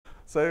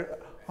So,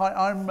 hi,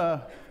 I'm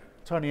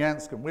Tony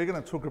Anscombe. We're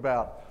going to talk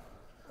about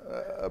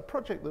a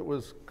project that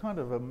was kind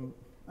of an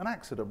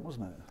accident,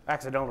 wasn't it?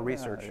 Accidental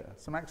research. Yeah,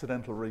 some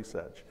accidental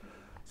research.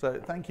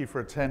 So thank you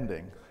for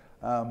attending.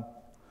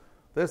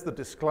 There's the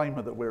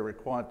disclaimer that we're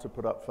required to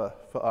put up for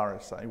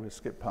RSA. We'll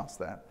skip past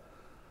that.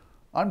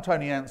 I'm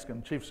Tony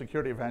Anscombe, Chief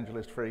Security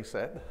Evangelist for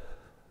ESET,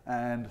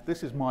 and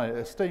this is my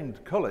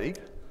esteemed colleague,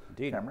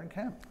 Indeed. Cameron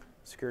Kemp.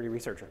 Security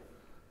researcher.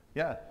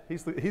 Yeah,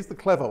 he's the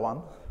clever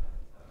one,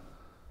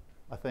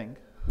 I think.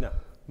 No.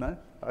 No?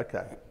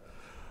 Okay.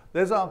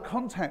 There's our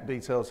contact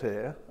details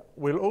here.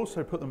 We'll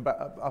also put them back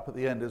up at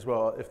the end as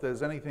well. If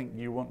there's anything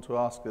you want to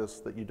ask us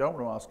that you don't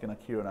want to ask in a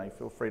Q&A,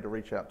 feel free to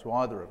reach out to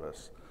either of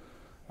us,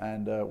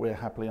 and we'll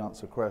happily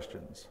answer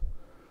questions.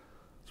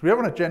 So we have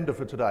an agenda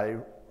for today.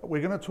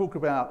 We're going to talk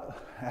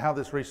about how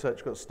this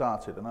research got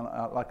started, and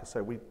like I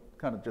said, we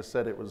kind of just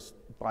said it was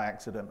by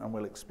accident, and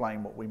we'll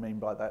explain what we mean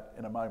by that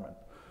in a moment,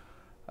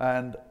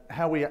 and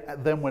how we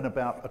then went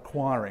about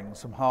acquiring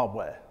some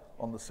hardware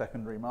on the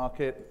secondary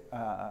market,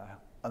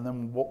 and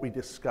then what we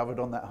discovered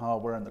on that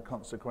hardware and the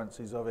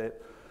consequences of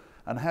it,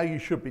 and how you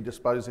should be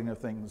disposing of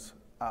things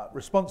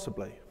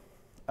responsibly.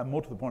 And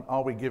more to the point,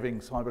 are we giving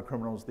cyber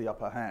criminals the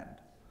upper hand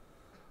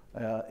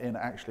in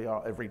actually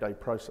our everyday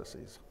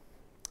processes?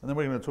 And then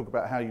we're going to talk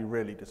about how you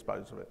really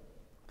dispose of it.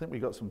 I think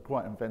we've got some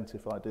quite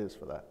inventive ideas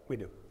for that. We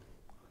do.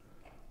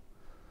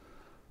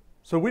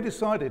 So we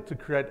decided to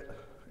create,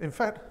 in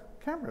fact,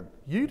 Cameron,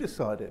 you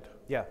decided.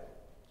 Yeah.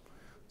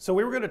 So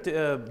we were going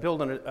to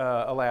build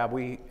a lab.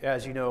 We,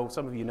 as you know,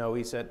 some of you know,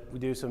 ESET, we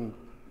do some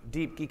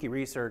deep geeky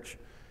research.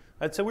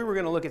 And so we were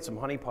going to look at some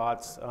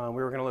honeypots.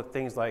 We were going to look at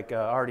things like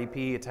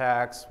RDP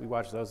attacks. We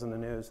watch those in the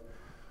news.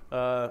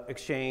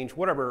 Exchange,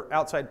 whatever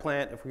outside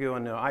plant, if we're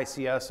doing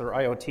ICS or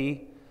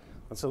IoT.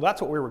 And so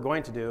that's what we were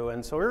going to do.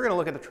 And so we were going to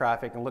look at the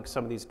traffic and look at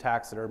some of these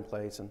attacks that are in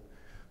place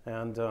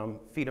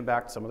and feed them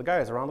back to some of the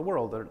guys around the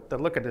world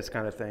that look at this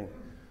kind of thing.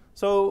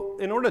 So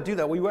in order to do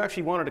that, we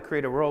actually wanted to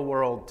create a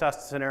real-world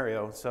test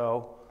scenario.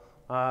 So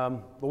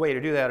the way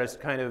to do that is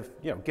kind of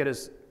get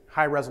as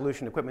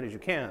high-resolution equipment as you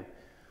can.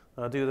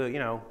 Do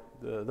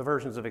the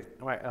versions of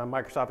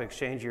Microsoft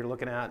Exchange you're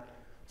looking at,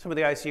 some of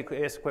the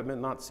ICS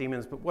equipment, not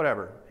Siemens, but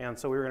whatever. And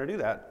so we were going to do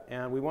that,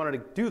 and we wanted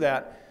to do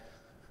that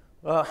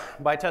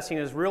by testing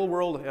as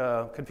real-world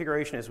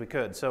configuration as we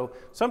could. So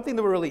something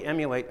that would really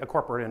emulate a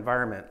corporate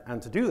environment.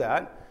 And to do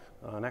that,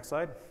 next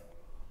slide,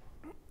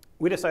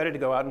 we decided to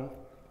go out and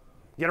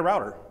get a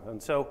router.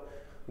 And so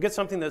get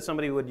something that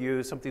somebody would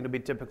use, something to be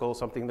typical,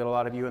 something that a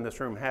lot of you in this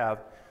room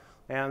have.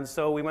 And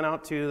so we went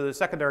out to the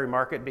secondary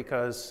market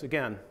because,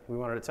 again, we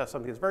wanted to test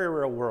something that's very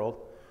real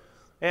world.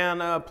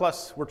 And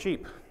plus, we're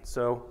cheap.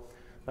 So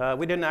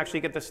we didn't actually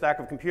get the stack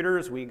of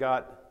computers. We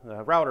got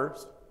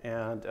routers.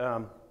 And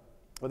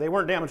well, they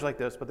weren't damaged like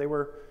this, but they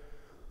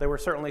were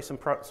certainly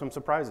some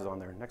surprises on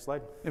there. Next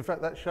slide. In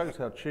fact, that shows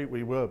how cheap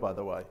we were, by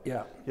the way.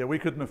 Yeah. Yeah, we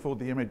couldn't afford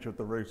the image of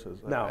the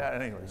routers. No.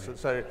 Anyway,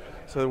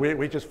 so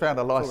we just found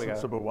a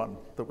licensable one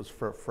that was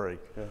for free.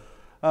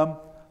 Yeah.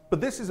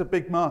 But this is a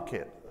big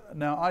market.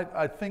 Now,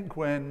 I think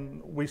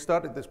when we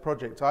started this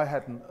project, I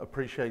hadn't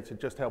appreciated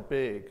just how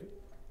big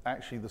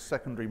actually the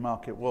secondary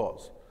market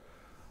was.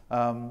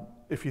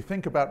 If you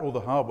think about all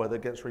the hardware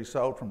that gets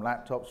resold from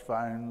laptops,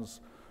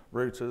 phones,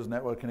 routers,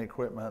 networking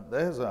equipment,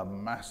 there's a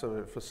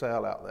massive for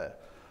sale out there.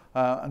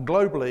 And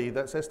globally,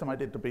 that's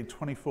estimated to be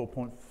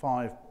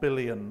 $24.5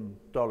 billion.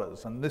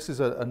 And this is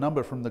a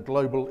number from the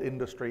Global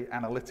Industry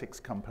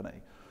Analytics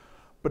Company.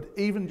 But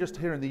even just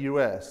here in the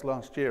US,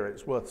 last year,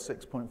 it's worth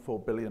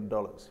 $6.4 billion,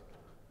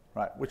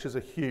 right? Which is a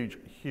huge,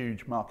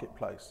 huge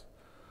marketplace.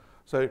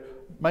 So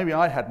maybe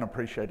I hadn't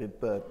appreciated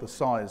the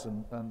size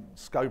and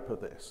scope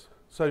of this.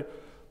 So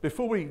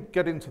before we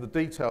get into the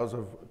details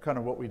of kind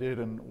of what we did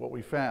and what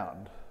we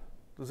found,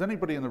 does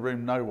anybody in the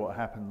room know what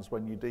happens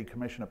when you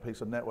decommission a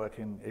piece of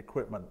networking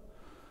equipment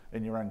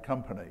in your own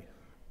company?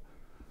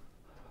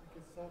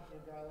 Because some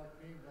guy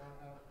like me want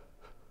to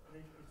have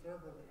an HP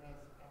server that has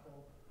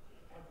Apple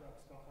hardware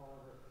stuff all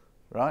over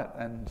it. Right,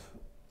 and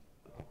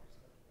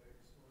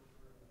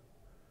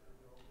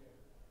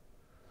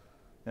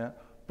yeah,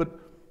 but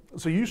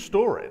so you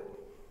store it.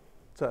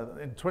 So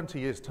in 20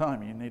 years'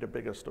 time, you need a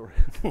bigger storage.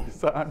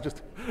 So I'm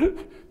just,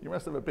 you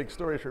must have a big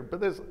storage room, but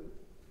there's.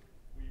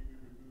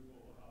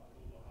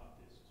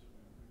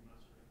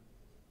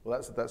 Well,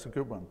 that's a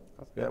good one.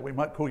 Yeah, we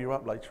might call you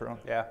up later on.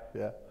 Yeah.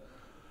 Yeah.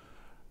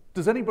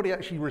 Does anybody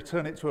actually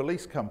return it to a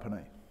lease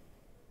company?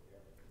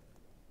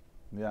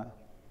 Yeah.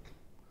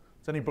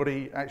 Does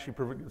anybody actually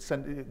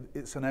send it?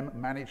 It's a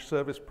managed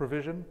service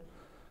provision,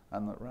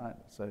 and right.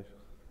 So,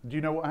 do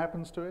you know what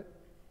happens to it?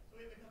 So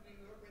we have a company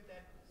we work with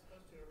that's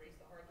supposed to erase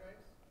the hard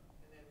drives,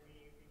 and then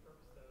we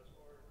repurpose those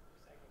or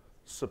recycle them.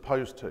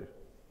 Supposed to.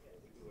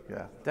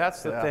 Yeah.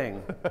 That's the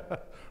thing.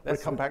 We'll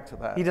come back to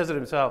that. He does it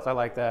himself. I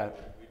like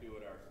that.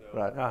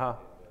 Right. Uh-huh.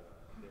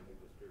 Then we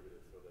distribute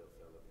it so they'll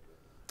sell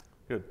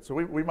it. Good. So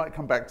we might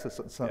come back to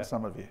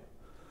some of you.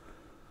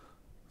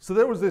 So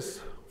there was this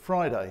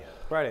Friday.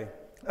 Friday.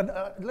 And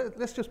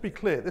let's just be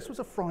clear. This was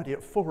a Friday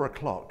at 4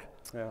 o'clock.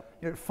 Yeah.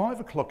 You know, 5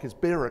 o'clock is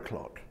beer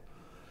o'clock.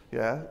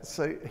 Yeah,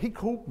 so he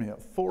called me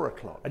at 4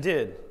 o'clock. I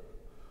did,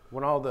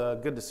 when all the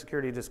good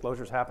security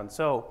disclosures happened.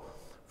 So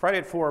Friday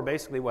at 4,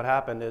 basically what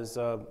happened is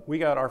we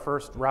got our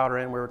first router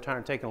in, we were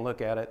taking a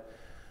look at it,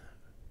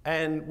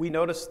 and we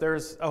noticed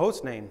there's a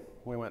host name.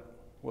 We went,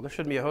 well, there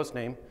shouldn't be a host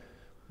name.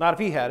 Not if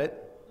he had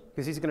it,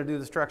 because he's going to do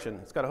the destruction.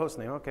 It's got a host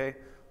name, okay,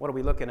 what are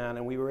we looking at?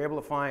 And we were able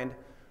to find,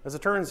 as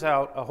it turns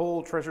out, a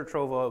whole treasure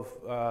trove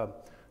of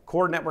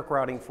core network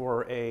routing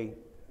for an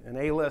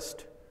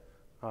A-list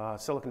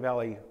Silicon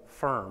Valley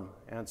firm.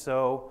 And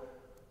so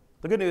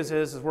the good news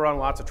is we're on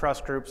lots of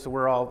trust groups, so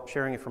we're all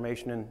sharing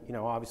information in, you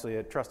know, obviously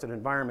a trusted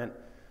environment.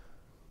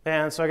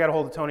 And so I got a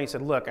hold of Tony and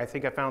said, look, I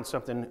think I found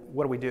something.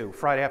 What do we do?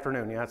 Friday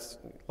afternoon. Yeah, it's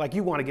like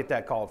you want to get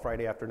that call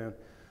Friday afternoon.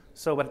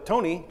 So, but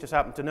Tony just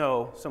happened to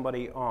know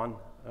somebody on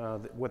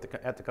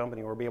at the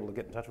company, or be able to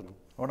get in touch with them.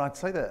 Well, and I'd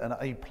say they're an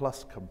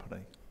A-plus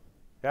company.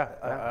 Yeah.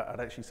 I'd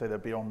actually say they're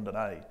beyond an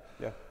A.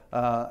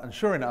 Yeah. And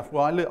sure enough,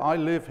 well, I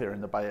live here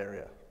in the Bay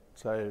Area.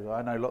 So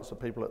I know lots of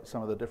people at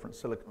some of the different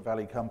Silicon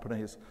Valley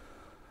companies.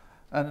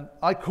 And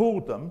I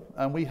called them,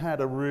 and we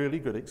had a really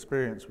good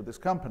experience with this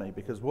company,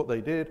 because what they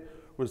did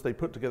was they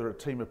put together a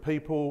team of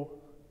people,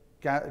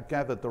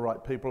 gathered the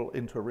right people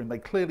into a room. They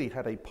clearly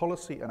had a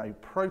policy and a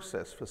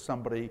process for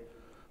somebody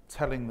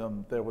telling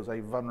them there was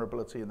a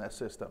vulnerability in their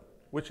system,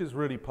 which is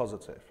really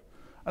positive.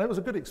 And it was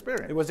a good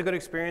experience. It was a good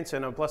experience,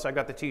 and plus I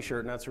got the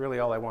t-shirt, and that's really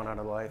all I want out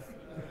of life.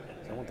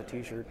 I want the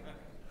t-shirt.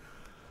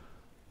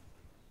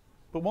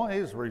 But why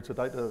is router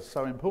data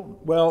so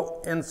important?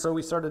 Well, and so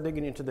we started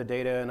digging into the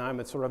data, and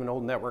I'm sort of an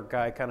old network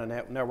guy, kind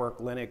of network,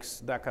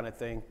 Linux, that kind of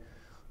thing.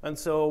 And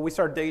so we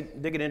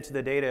started digging into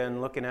the data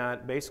and looking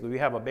at, basically, we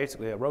have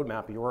basically a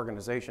roadmap of your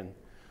organization.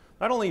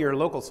 Not only your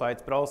local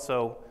sites, but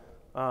also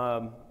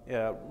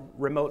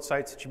remote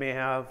sites that you may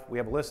have. We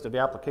have a list of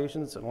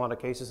applications in a lot of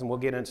cases, and we'll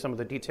get into some of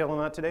the detail on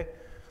that today.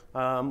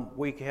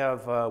 We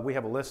have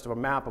a list of a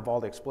map of all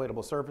the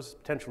exploitable surfaces,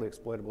 potentially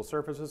exploitable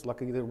surfaces.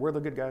 Luckily, we're the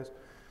good guys.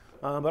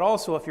 But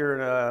also, if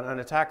you're an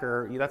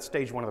attacker, that's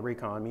stage 1 of the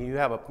recon. I mean, you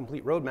have a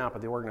complete roadmap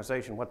of the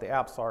organization, what the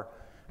apps are,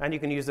 and you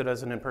can use it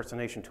as an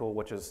impersonation tool,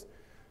 which is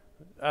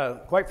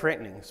quite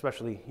frightening,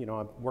 especially, you know,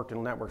 I've worked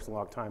in networks a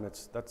long time.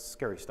 That's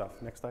scary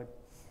stuff. Next slide.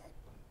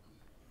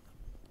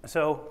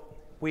 So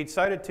we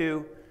decided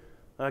to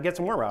get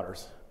some more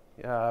routers,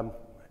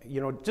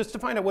 you know, just to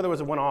find out whether it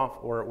was a one-off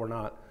or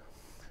not.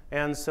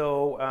 And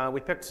so we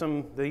picked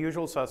the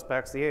usual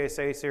suspects, the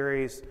ASA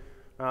series,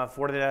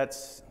 Fortinet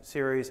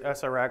series,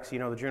 SRX, you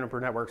know, the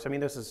Juniper networks. I mean,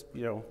 this is,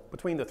 you know,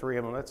 between the three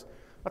of them,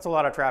 that's a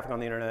lot of traffic on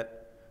the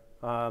internet.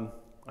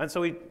 And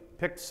so we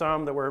picked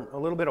some that were a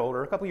little bit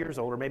older, a couple years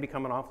older, maybe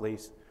coming off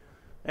lease,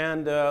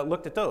 and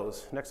looked at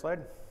those. Next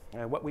slide.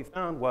 And what we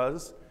found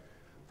was,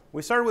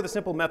 we started with a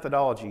simple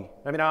methodology.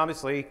 I mean,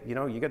 obviously, you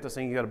know, you get this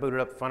thing, you got to boot it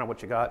up, find out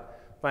what you got,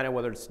 find out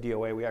whether it's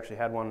DOA. We actually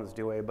had one that's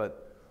DOA,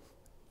 but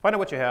find out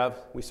what you have.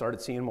 We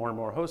started seeing more and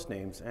more host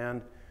names.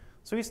 And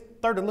so we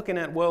started looking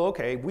at, well,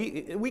 okay,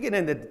 we get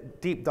into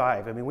deep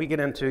dive. I mean, we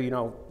get into, you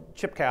know,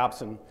 chip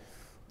caps and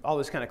all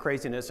this kind of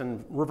craziness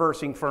and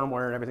reversing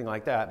firmware and everything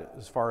like that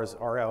as far as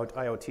our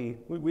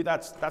IoT.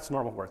 That's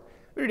normal for us.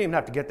 We didn't even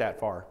have to get that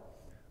far.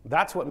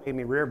 That's what made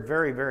me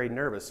very, very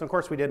nervous. So of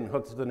course, we didn't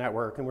hook to the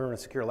network, and we were in a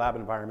secure lab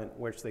environment,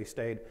 which they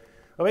stayed.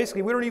 But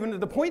basically, we weren't even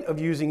at the point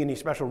of using any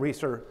special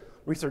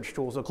research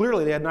tools. So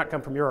clearly, they had not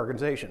come from your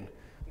organization,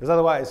 because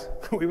otherwise,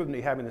 we wouldn't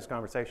be having this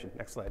conversation.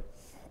 Next slide.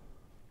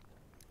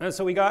 And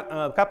so we got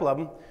a couple of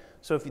them.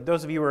 So if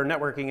those of you who are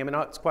networking, I mean,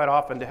 it's quite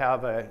often to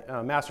have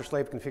a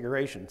master-slave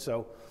configuration.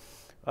 So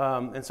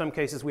in some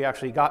cases, we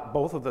actually got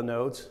both of the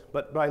nodes.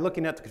 But by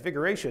looking at the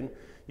configuration,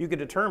 you could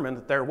determine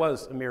that there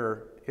was a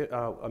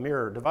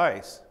mirror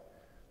device.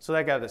 So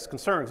that got us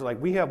concerned. So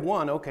like, we have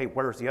one, okay,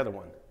 where's the other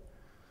one?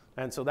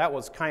 And so that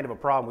was kind of a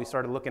problem. We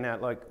started looking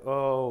at like,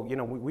 oh, you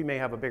know, we may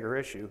have a bigger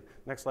issue.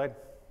 Next slide.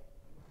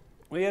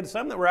 We had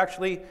some that were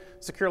actually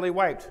securely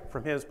wiped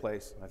from his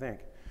place, I think.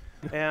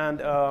 And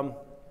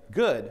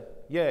good,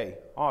 yay,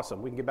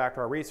 awesome. We can get back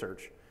to our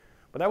research.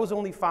 But that was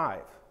only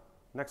 5.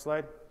 Next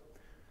slide.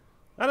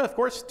 And of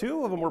course,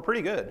 2 of them were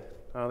pretty good.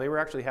 They were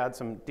actually had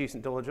some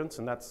decent diligence,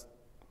 and that's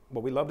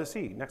what we love to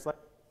see. Next slide.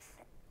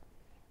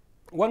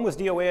 One was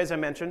DOA, as I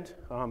mentioned.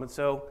 And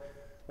so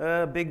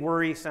big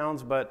worry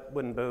sounds, but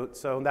wouldn't boot.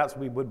 So that's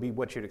would be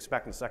what you'd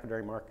expect in the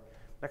secondary mark.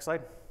 Next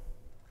slide.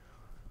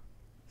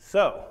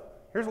 So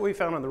here's what we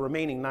found on the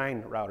remaining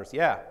 9 routers.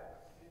 Yeah.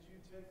 Did you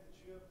take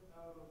the chip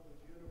out of the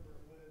Juniper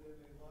and put it in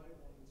a live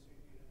one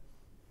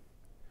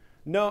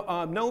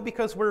and see? No,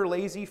 because we're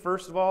lazy,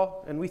 first of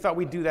all, and we thought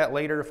we'd do that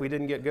later if we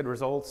didn't get good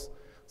results.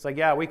 It's like,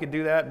 yeah, we could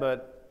do that,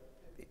 but...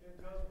 It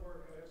does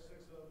work. I have 6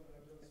 of them, and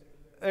I've done the same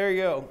thing. There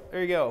you go.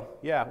 There you go.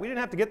 Yeah, we didn't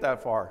have to get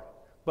that far,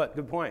 but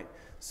good point.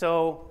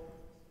 So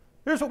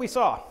here's what we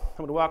saw. I'm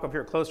going to walk up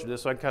here closer to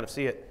this so I can kind of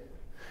see it.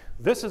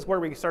 This is where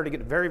we started to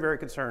get very, very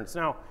concerned.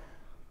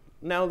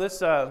 Now this,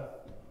 so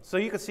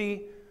you can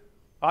see,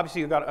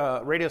 obviously you've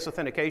got radius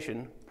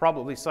authentication,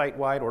 probably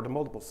site-wide or to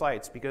multiple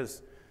sites,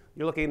 because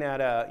you're looking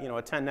at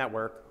a 10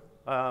 network.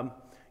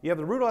 You have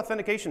the root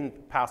authentication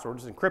password,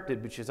 which is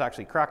encrypted, which is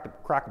actually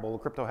crackable. The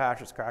crypto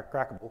hash is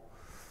crackable.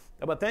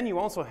 But then you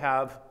also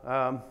have,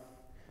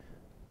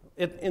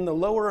 in the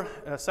lower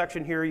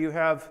section here, you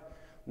have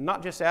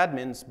not just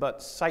admins,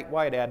 but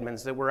site-wide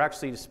admins that were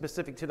actually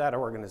specific to that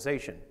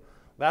organization.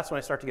 That's when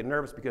I start to get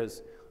nervous,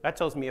 because that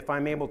tells me if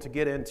I'm able to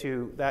get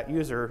into that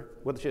user,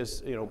 which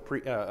is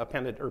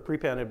appended or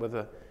prepended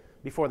with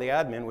before the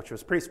admin, which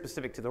was pretty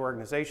specific to the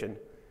organization,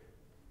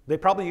 they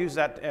probably use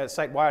that as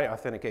site-wide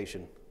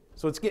authentication.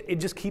 So it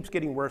just keeps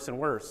getting worse and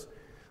worse.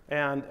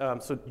 And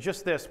so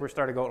just this, we're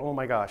starting to go, oh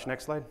my gosh.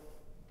 Next slide.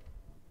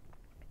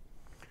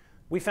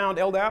 We found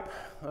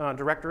LDAP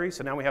directory,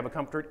 so now we have a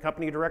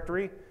company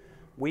directory.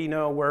 We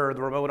know where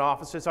the remote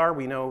offices are.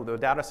 We know the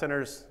data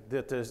centers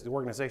that the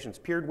organization's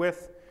peered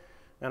with.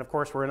 And of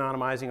course, we're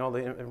anonymizing all the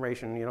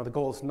information. The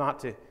goal is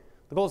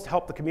to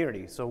help the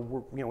community. So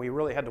we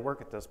really had to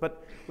work at this.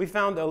 But we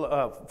found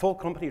full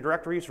company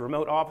directories,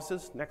 remote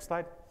offices. Next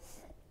slide.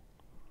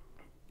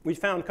 We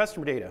found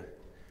customer data.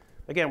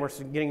 Again, we're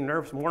getting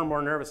more and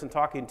more nervous and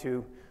talking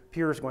to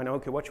peers going,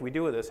 okay, what should we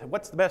do with this?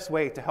 What's the best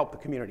way to help the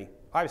community?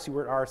 Obviously,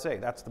 we're at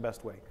RSA. That's the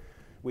best way,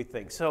 we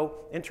think.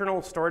 So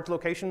internal storage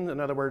location, in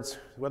other words,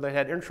 whether they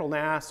had internal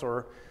NAS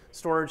or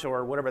storage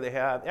or whatever they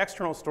have,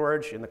 external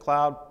storage in the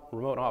cloud,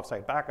 remote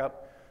offsite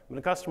backup. And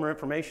the customer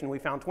information, we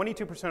found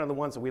 22% of the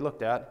ones that we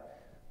looked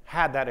at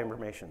had that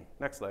information.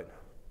 Next slide.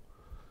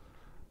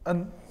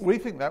 And we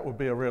think that would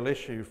be a real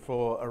issue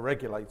for a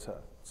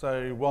regulator.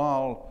 So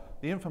while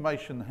the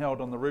information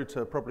held on the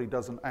router probably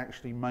doesn't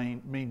actually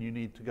mean you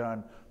need to go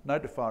and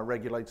notify a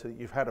regulator that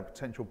you've had a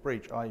potential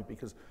breach, i.e.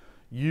 because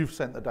you've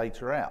sent the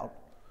data out.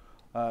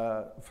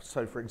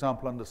 So for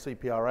example, under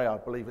CPRA, I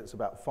believe it's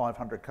about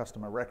 500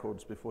 customer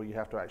records before you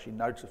have to actually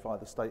notify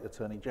the State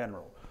Attorney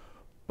General.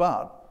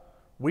 But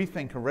we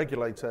think a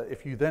regulator,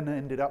 if you then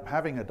ended up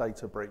having a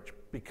data breach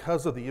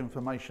because of the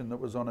information that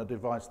was on a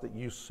device that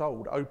you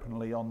sold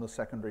openly on the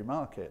secondary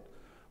market,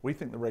 we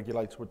think the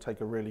regulator would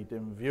take a really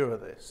dim view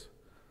of this.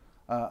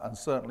 And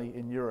certainly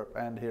in Europe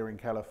and here in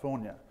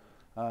California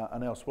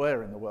and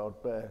elsewhere in the world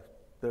where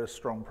there's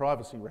strong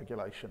privacy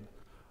regulation.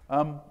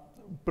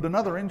 But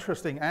another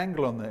interesting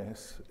angle on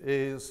this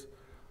is,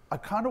 I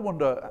kind of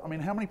wonder, I mean,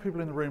 how many people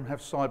in the room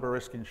have cyber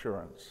risk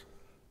insurance?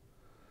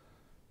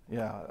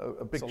 Yeah,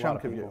 a big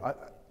chunk of you.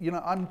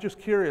 I'm just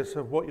curious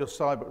of what your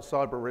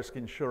cyber risk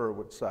insurer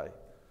would say,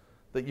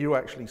 that you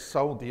actually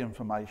sold the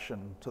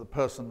information to the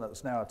person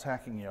that's now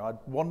attacking you. I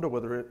wonder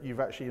whether you've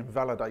actually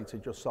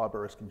invalidated your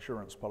cyber risk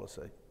insurance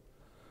policy.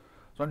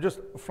 So I'm just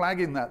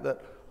flagging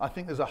that I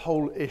think there's a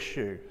whole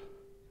issue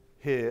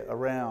here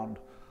around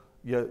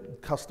your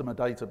customer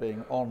data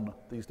being on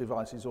these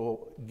devices or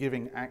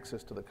giving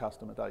access to the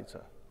customer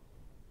data.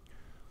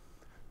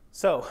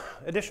 So,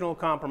 additional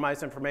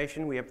compromised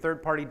information. We have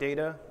third-party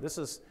data.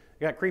 This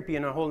got creepy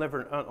in a whole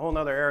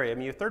other area. I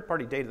mean, you have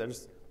third-party data.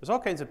 There's all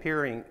kinds of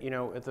peering,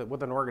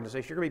 with an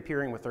organization. You're going to be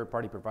peering with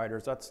third-party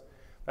providers.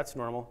 That's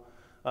normal.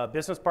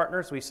 Business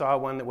partners. We saw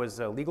one that was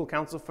legal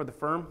counsel for the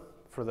firm,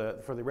 for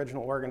the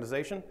original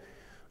organization.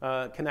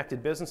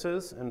 Connected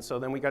businesses, and so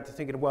then we got to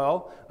thinking,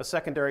 well, a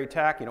secondary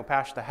attack,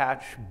 patch the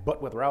hatch,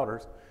 but with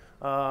routers.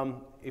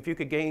 If you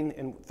could gain,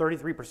 and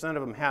 33%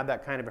 of them had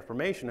that kind of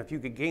information, if you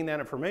could gain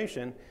that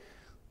information,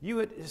 you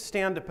would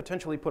stand to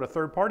potentially put a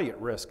third party at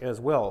risk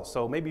as well.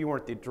 So maybe you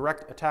weren't the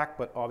direct attack,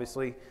 but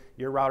obviously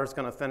your router's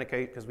going to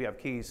authenticate because we have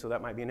keys, so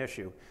that might be an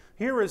issue.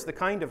 Here is the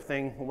kind of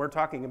thing when we're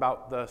talking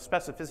about the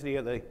specificity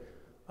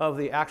of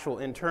the actual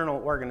internal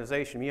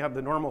organization. You have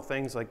the normal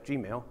things like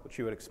Gmail, which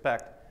you would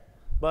expect.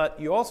 But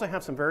you also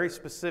have some very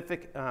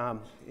specific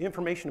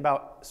information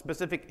about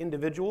specific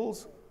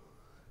individuals,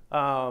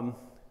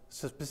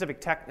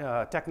 specific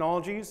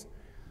technologies,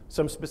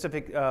 some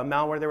specific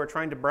malware they were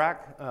trying to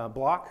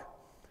block,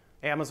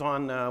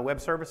 Amazon Web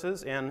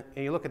Services, and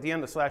you look at the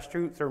end of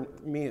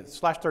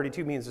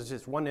 /32 means it's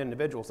just one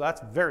individual, so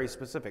that's very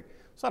specific.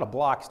 It's not a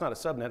block, it's not a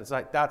subnet, it's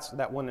like that's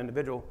that one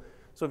individual.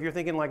 So if you're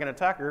thinking like an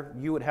attacker,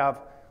 you would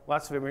have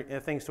lots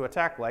of things to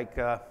attack, like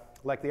the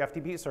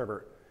FTP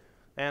server.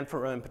 And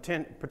for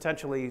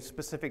potentially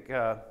specific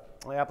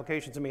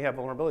applications that may have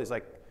vulnerabilities,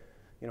 like,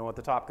 at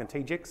the top,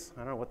 Contagix. I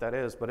don't know what that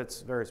is, but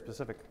it's very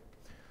specific.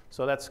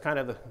 So that's kind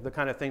of the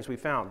kind of things we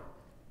found.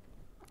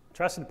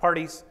 Trusted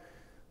parties.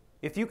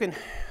 If you can,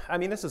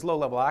 this is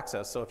low-level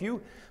access. So if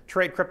you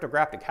trade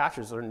cryptographic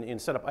hashes and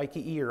set up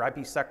IKE or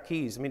IPsec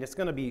keys, it's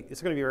going to be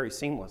very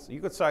seamless.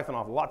 You could siphon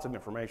off lots of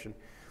information.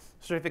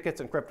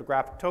 Certificates and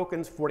cryptographic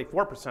tokens.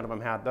 44% of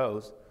them had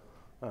those.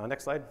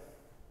 Next slide.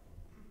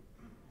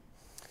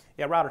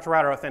 Yeah,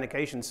 router-to-router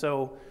authentication.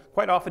 So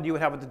quite often you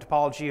would have the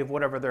topology of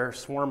whatever their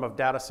swarm of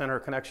data center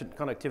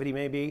connectivity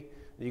may be.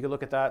 You could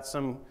look at that.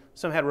 Some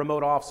had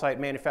remote off-site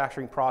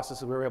manufacturing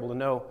processes. We were able to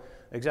know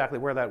exactly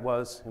where that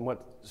was and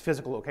what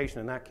physical location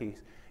in that key.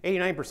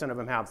 89% of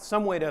them have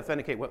some way to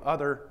authenticate with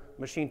other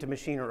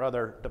machine-to-machine or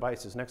other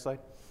devices. Next slide.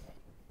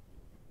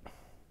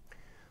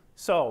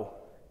 So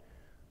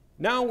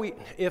now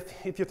if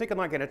you're thinking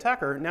like an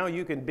attacker, now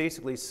you can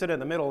basically sit in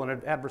the middle and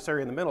an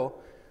adversary in the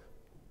middle,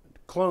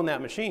 clone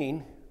that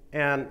machine,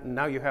 And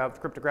now you have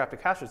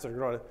cryptographic hashes that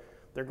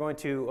are going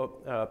to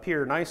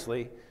appear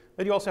nicely.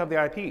 But you also have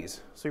the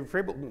IPs. So if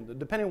you're able,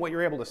 depending on what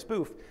you're able to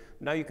spoof,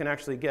 now you can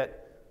actually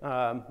get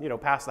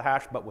past the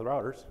hash, but with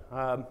routers.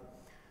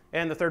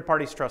 And the third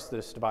parties trust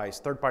this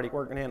device.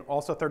 And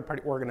also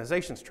third-party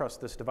organizations trust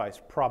this device,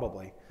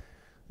 probably.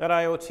 That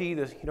IoT,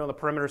 the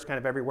perimeter's kind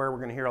of everywhere. We're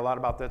going to hear a lot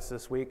about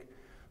this week.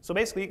 So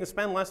basically, you can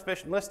spend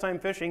less time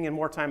fishing and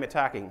more time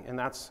attacking, and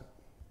that's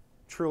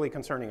truly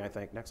concerning, I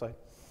think. Next slide.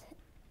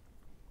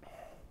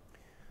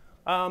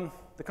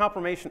 The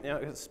confirmation,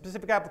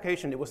 specific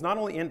application, it was not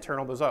only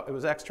internal, it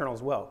was external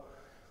as well.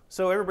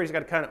 So everybody's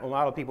got a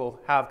lot of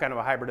people have kind of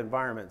a hybrid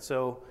environment.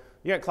 So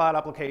you got cloud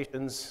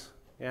applications,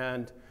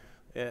 and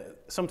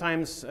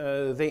sometimes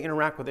they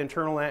interact with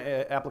internal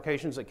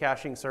applications like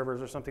caching servers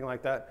or something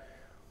like that.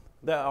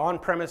 The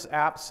on-premise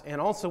apps,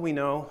 and also we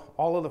know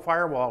all of the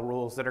firewall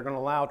rules that are going to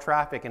allow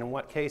traffic and in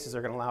what cases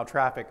are going to allow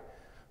traffic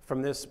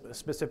from this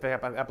specific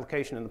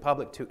application in the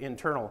public to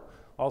internal.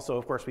 Also,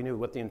 of course, we knew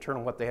what they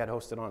had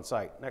hosted on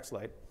site. Next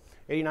slide.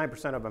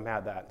 89% of them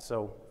had that.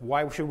 So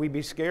why should we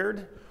be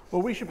scared?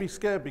 Well, we should be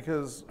scared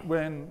because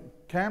when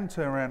Cam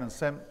turned around and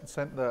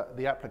sent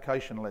the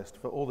application list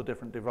for all the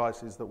different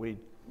devices that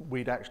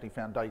we'd actually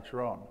found data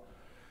on,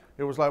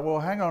 it was like, well,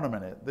 hang on a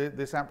minute.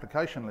 This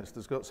application list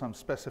has got some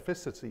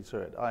specificity to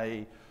it,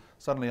 i.e.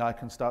 suddenly I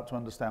can start to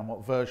understand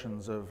what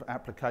versions of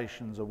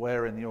applications are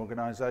where in the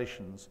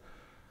organizations.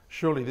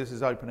 Surely this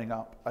is opening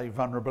up a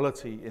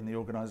vulnerability in the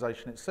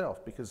organization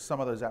itself, because some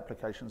of those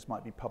applications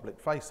might be public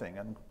facing.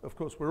 And of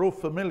course, we're all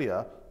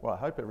familiar, well, I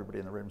hope everybody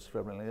in the room is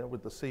familiar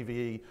with the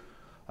CVE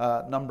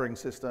numbering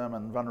system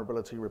and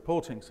vulnerability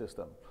reporting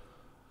system.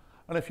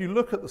 And if you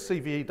look at the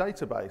CVE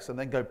database and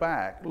then go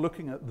back,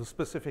 looking at the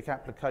specific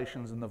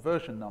applications and the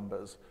version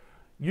numbers,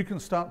 you can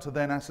start to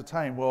then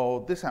ascertain,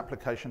 well, this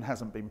application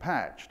hasn't been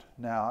patched.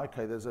 Now,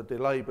 okay, there's a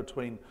delay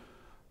between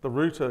the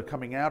router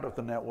coming out of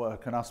the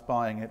network and us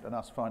buying it and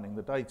us finding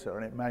the data,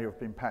 and it may have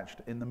been patched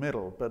in the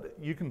middle. But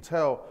you can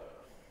tell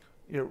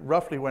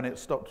roughly when it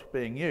stopped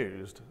being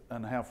used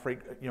and how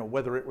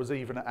whether it was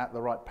even at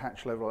the right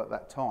patch level at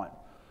that time.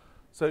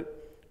 So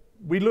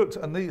we looked,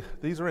 and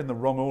these are in the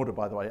wrong order,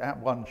 by the way. App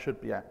 1 should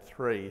be App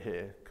 3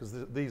 here, because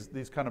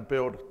these kind of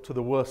build to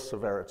the worst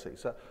severity.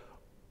 So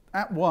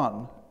App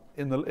 1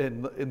 in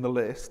the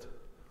list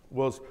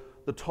was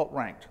the top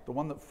ranked, the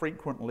one that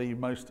frequently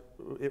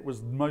it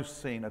was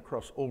most seen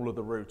across all of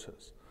the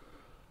routers.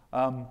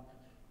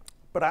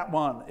 But App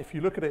 1, if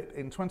you look at it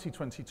in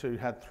 2022,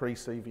 had 3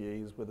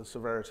 CVEs with a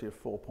severity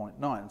of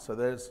 4.9. So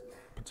there's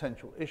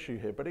potential issue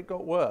here, but it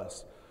got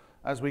worse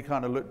as we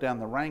kind of looked down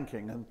the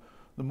ranking and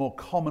the more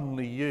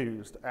commonly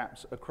used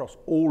apps across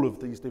all of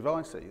these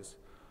devices.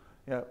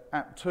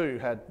 App 2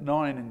 had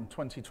 9 in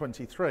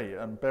 2023,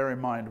 and bear in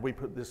mind, we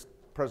put this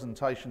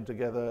presentation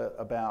together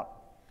about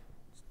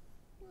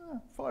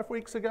 5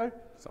 weeks ago.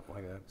 Something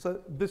like that.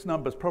 So this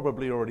number's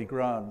probably already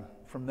grown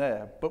from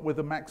there, but with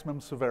a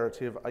maximum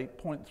severity of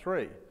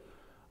 8.3.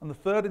 And the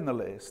third in the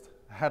list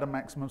had a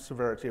maximum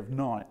severity of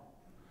 9.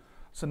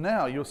 So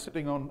now you're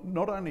sitting on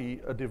not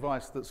only a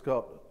device that's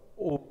got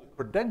all the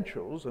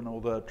credentials and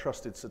all the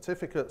trusted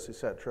certificates,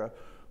 etc.,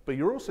 but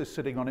you're also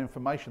sitting on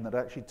information that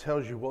actually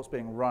tells you what's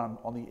being run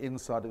on the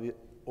inside of the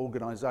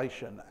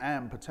organization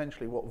and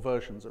potentially what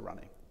versions are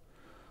running.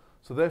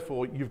 So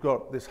therefore, you've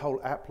got this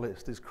whole app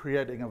list is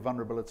creating a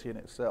vulnerability in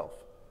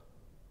itself.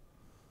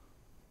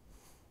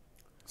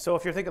 So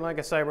if you're thinking like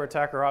a cyber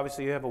attacker,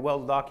 obviously you have a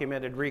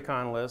well-documented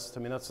recon list. I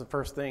mean, that's the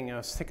first thing I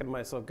was thinking to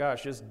myself,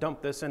 gosh, just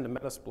dump this into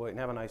Metasploit and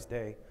have a nice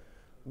day.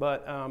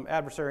 But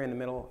adversary in the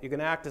middle, you can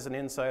act as an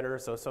insider,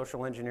 so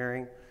social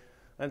engineering.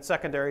 And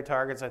secondary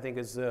targets, I think,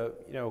 is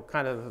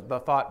kind of the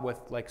thought with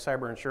like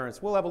cyber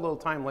insurance. We'll have a little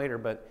time later,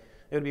 but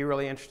it would be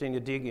really interesting to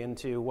dig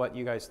into what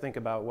you guys think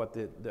about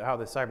how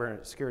the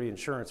cyber security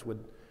insurance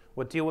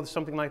would deal with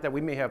something like that.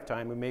 We may have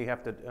time. We may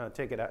have to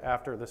take it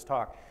after this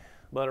talk.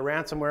 But a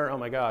ransomware, oh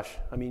my gosh,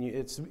 I mean,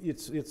 it's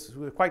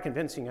quite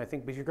convincing, I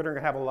think, because you're going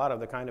to have a lot of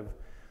the kind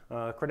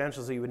of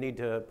credentials that you would need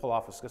to pull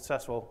off a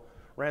successful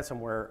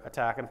ransomware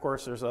attack. And of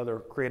course, there's other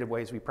creative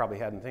ways we probably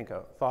hadn't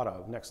thought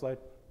of. Next slide.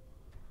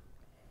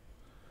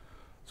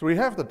 So we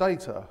have the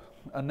data,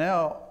 and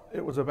now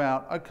it was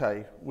about,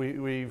 okay,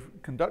 we've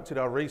conducted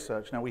our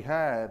research. Now we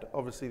had,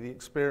 obviously, the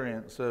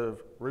experience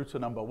of router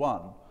number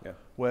 1,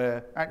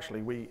 where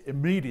actually we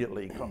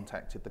immediately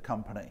contacted the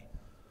company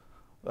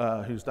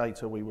whose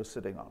data we were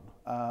sitting on.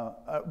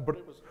 But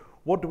it was,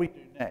 what do we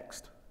do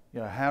next?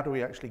 How do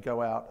we actually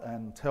go out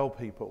and tell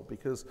people?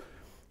 Because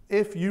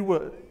if you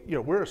were,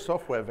 we're a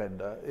software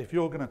vendor. If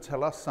you're going to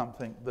tell us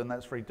something, then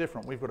that's very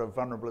different. We've got a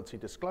vulnerability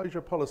disclosure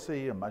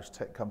policy, and most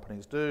tech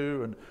companies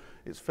do, and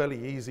it's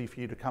fairly easy for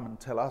you to come and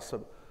tell us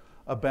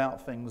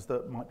about things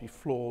that might be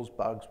flaws,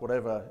 bugs,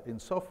 whatever, in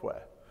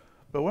software.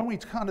 But when we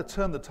kind of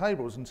turn the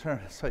tables and turn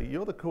and say,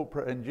 you're the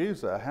corporate end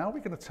user, how are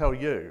we going to tell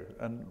you?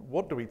 And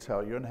what do we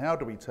tell you? And how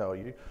do we tell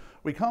you?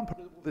 We can't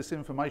put this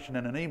information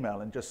in an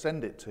email and just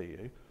send it to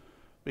you,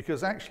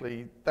 because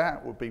actually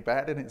that would be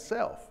bad in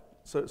itself.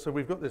 So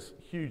we've got this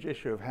huge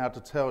issue of how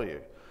to tell you.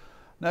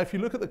 Now, if you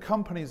look at the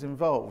companies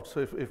involved, so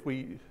if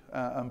we,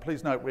 and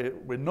please note,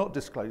 we're not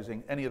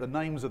disclosing any of the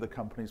names of the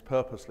companies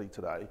purposely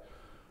today,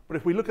 but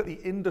if we look at the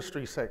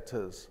industry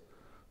sectors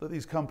that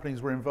these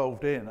companies were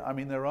involved in, I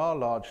mean, there are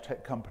large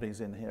tech companies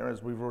in here,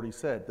 as we've already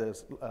said.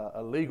 There's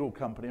a legal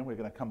company, and we're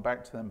going to come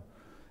back to them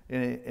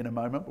in a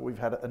moment, but we've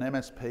had an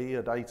MSP,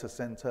 a data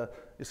center,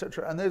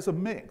 etc. And there's a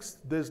mix.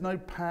 There's no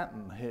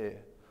pattern here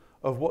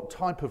of what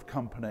type of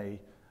company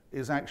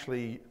is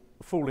actually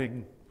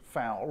falling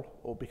foul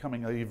or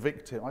becoming a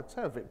victim. I'd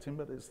say a victim,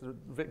 but it's the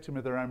victim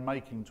of their own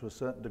making to a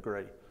certain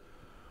degree.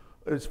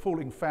 It's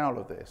falling foul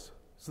of this.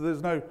 So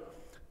there's no,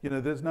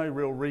 there's no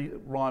real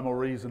rhyme or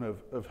reason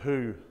of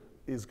who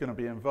is going to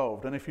be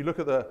involved. And if you look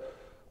at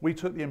we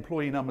took the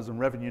employee numbers and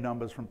revenue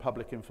numbers from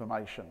public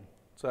information.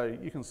 So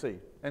you can see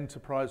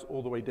enterprise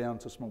all the way down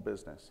to small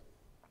business.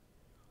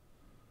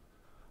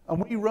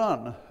 And we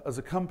run as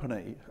a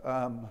company,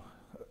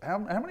 how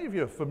many of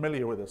you are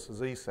familiar with us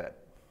as ESET?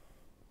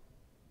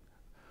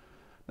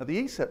 Now,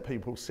 the ESET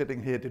people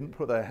sitting here didn't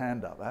put their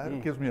hand up.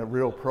 That gives me a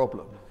real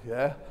problem,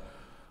 yeah?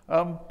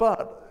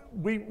 But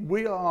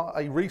we are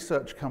a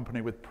research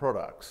company with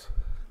products.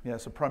 Yeah,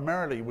 so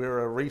primarily we're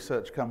a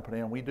research company,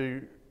 and we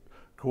do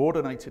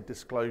coordinated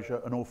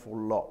disclosure an awful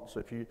lot.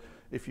 So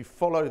if you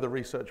follow the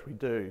research we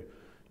do,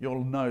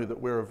 you'll know that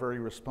we're a very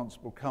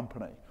responsible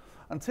company.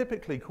 And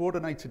typically,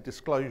 coordinated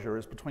disclosure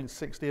is between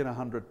 60 and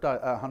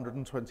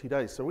 120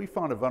 days. So we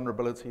find a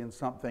vulnerability in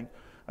something,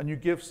 and you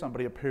give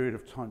somebody a period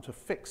of time to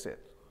fix it.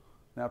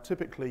 Now,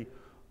 typically,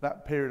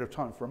 that period of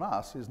time from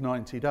us is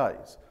 90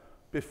 days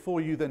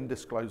before you then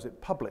disclose it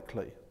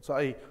publicly.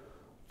 So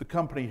the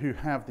company who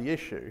have the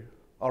issue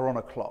are on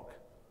a clock.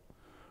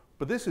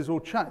 But this all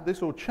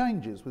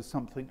changes with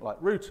something like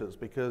routers,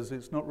 because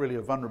it's not really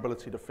a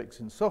vulnerability to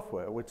fix in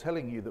software. We're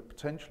telling you that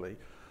potentially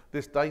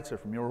this data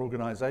from your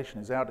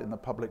organization is out in the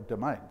public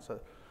domain. So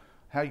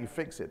how you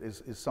fix it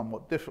is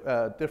somewhat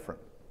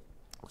different.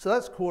 So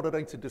that's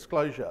coordinated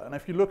disclosure. And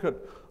if you look at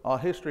our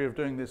history of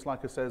doing this,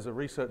 like I said, as a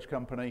research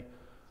company,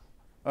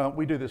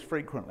 we do this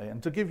frequently.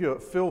 And to give you a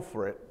feel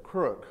for it,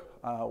 Crook,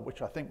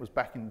 which I think was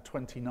back in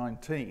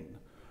 2019,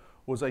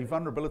 was a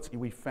vulnerability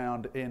we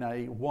found in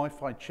a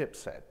Wi-Fi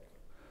chipset.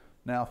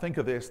 Now think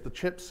of this, the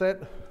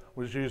chipset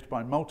was used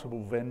by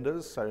multiple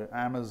vendors, so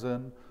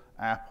Amazon,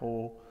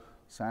 Apple,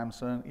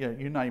 Samsung,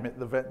 you name it,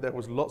 there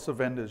was lots of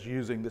vendors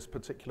using this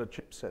particular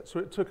chipset. So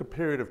it took a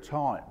period of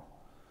time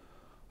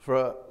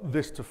for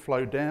this to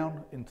flow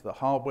down into the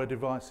hardware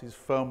devices,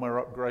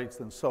 firmware upgrades,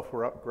 then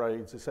software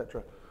upgrades,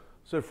 etc.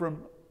 So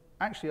from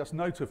actually us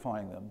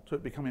notifying them to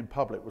it becoming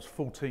public was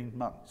 14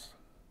 months.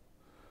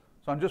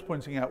 So I'm just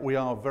pointing out we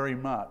are very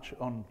much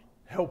on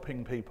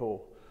helping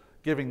people,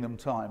 giving them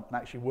time, and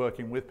actually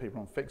working with people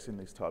on fixing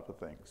these type of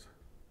things.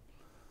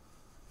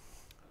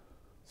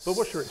 But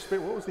what's your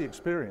experience? What was the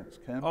experience,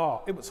 Ken?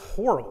 Oh, it was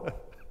horrible.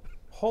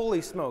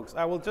 Holy smokes.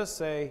 I will just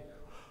say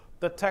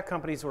the tech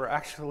companies were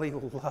actually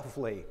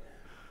lovely.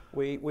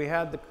 We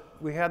had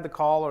the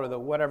call or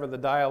the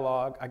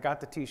dialogue. I got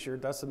the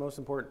t-shirt. That's the most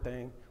important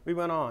thing. We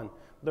went on.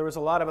 There was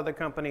a lot of other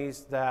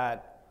companies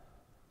that,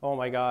 oh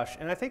my gosh.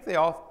 And I think they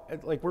all,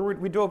 like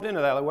we dove into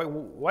that. Like,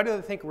 why do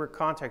they think we're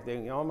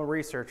contacting? I'm a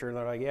researcher. And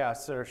they're like, yeah,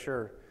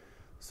 sure.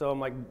 So I'm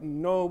like,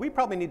 no, we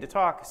probably need to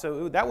talk.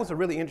 So that was a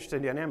really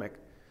interesting dynamic.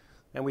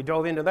 And we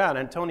dove into that.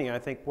 And Tony, I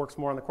think, works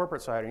more on the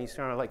corporate side. And he's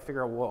trying to like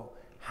figure out, well,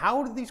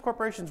 how do these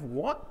corporations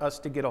want us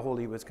to get a hold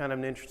of you? It's kind of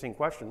an interesting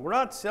question. We're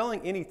not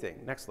selling anything.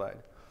 Next slide.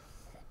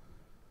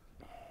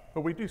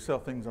 Well, we do sell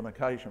things on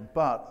occasion,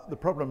 but the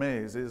problem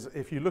is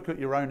if you look at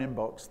your own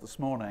inbox this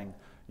morning,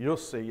 you'll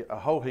see a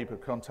whole heap of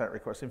contact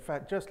requests. In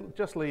fact,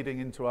 just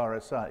leading into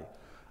RSA.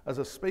 As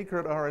a speaker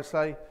at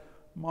RSA,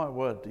 my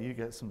word, do you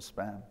get some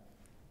spam?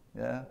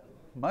 Yeah?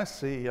 My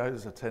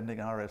CEO's attending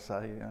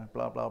RSA,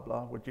 blah, blah,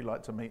 blah. Would you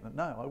like to meet them?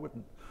 No, I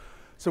wouldn't.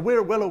 So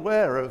we're well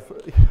aware of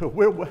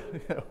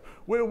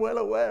we're well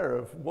aware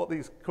of what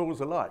these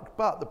calls are like.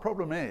 But the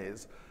problem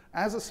is,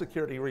 as a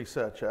security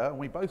researcher, and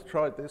we both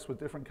tried this with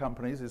different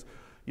companies, is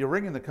you're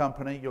ringing the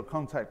company, you're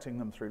contacting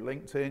them through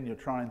LinkedIn, you're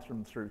trying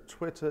them through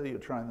Twitter, you're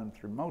trying them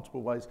through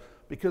multiple ways,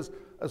 because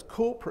as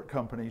corporate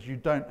companies, you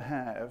don't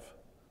have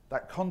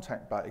that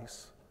contact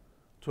base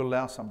to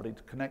allow somebody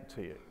to connect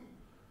to you,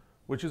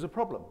 which is a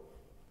problem.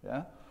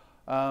 Yeah.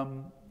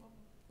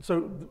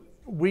 So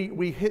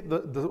we hit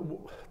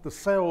the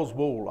sales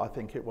wall, I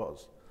think it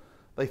was.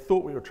 They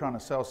thought we were trying to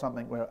sell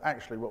something where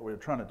actually what we were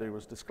trying to do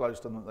was disclose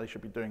to them that they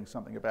should be doing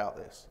something about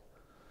this.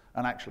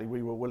 And actually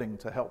we were willing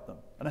to help them.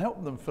 And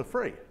help them for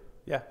free.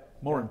 Yeah.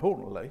 More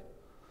importantly.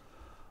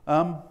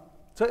 So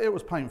it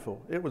was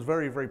painful. It was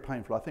very, very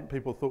painful. I think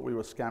people thought we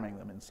were scamming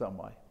them in some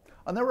way.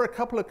 And there were a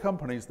couple of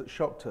companies that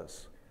shocked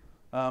us.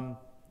 One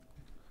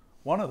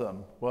of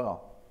them,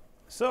 well.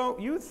 So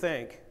you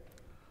think,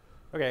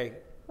 okay,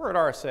 we're at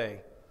RSA.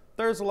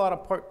 There's a lot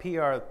of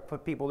PR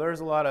people.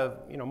 There's a lot of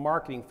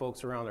marketing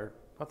folks around there.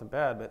 Nothing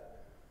bad,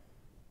 but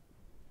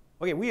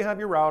okay, we have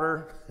your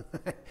router.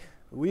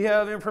 We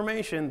have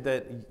information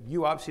that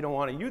you obviously don't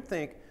want to. You'd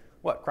think,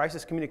 what,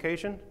 crisis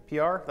communication,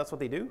 PR, that's what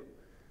they do?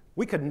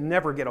 We could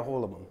never get a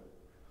hold of them.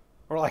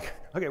 Or like,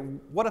 okay,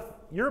 what if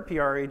you're a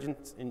PR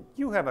agent and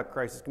you have a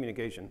crisis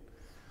communication?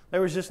 There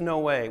was just no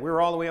way. We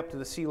were all the way up to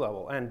the sea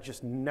level and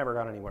just never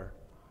got anywhere.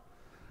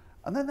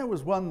 And then there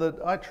was one that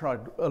I tried,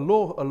 a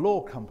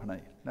law company.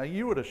 Now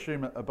you would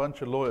assume a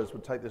bunch of lawyers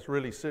would take this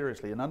really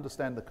seriously and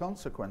understand the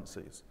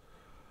consequences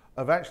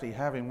of actually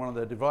having one of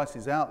their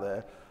devices out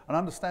there and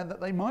understand that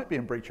they might be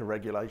in breach of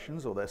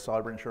regulations or their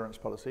cyber insurance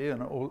policy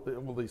and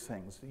all these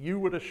things. You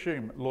would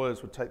assume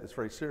lawyers would take this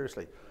very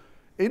seriously.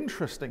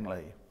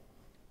 Interestingly,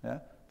 yeah,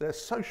 their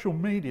social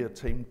media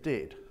team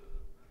did.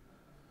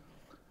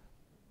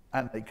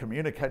 And they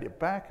communicated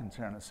back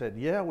and said,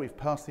 yeah, we've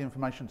passed the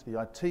information to the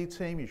IT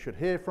team, you should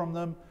hear from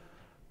them.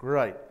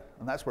 Great,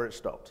 and that's where it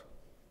stopped.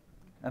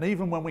 And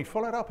even when we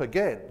followed up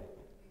again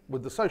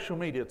with the social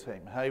media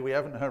team, hey, we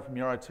haven't heard from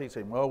your IT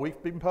team. Well,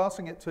 we've been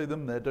passing it to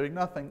them, they're doing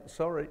nothing,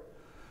 sorry.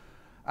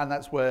 And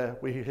that's where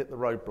we hit the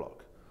roadblock.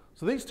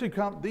 So these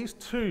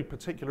two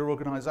particular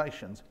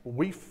organizations,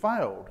 we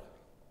failed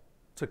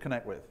to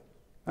connect with.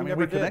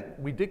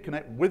 We did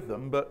connect with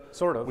them, but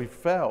sort of. We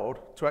failed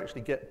to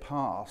actually get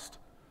past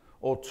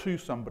or to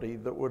somebody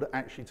that would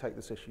actually take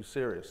this issue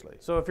seriously.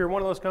 So if you're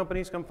one of those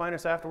companies, come find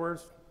us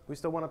afterwards. We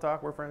still want to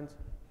talk, we're friends.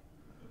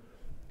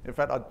 In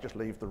fact, I'd just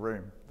leave the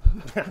room.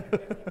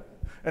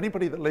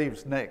 Anybody that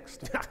leaves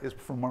next is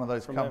from one of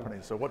those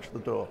companies, so watch the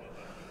door.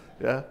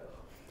 Yeah.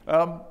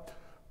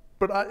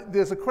 But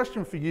there's a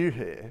question for you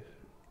here.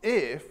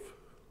 If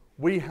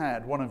we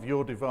had one of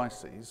your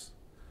devices,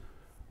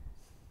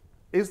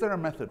 is there a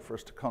method for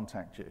us to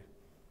contact you?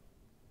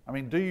 I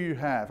mean,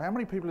 how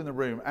many people in the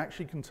room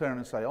actually can turn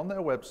and say on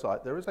their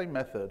website there is a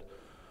method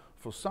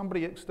for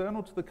somebody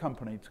external to the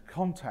company to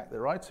contact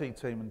their IT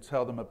team and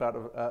tell them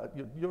about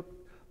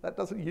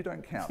you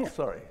don't count,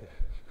 sorry.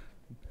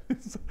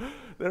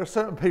 There are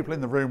certain people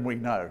in the room we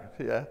know,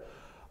 yeah?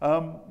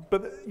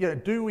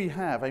 But do we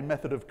have a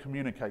method of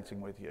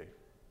communicating with you?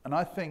 And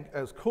I think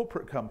as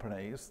corporate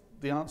companies,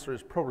 the answer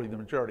is probably the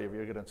majority of you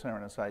are going to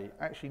turn and say,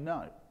 actually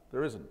no,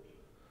 there isn't.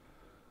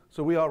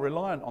 So we are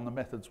reliant on the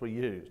methods we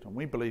used, and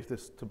we believe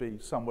this to be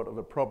somewhat of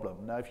a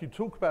problem. Now, if you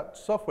talk about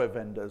software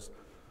vendors,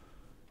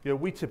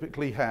 we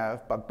typically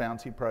have bug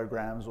bounty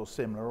programs or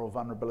similar, or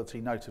vulnerability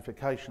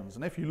notifications.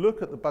 And if you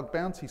look at the bug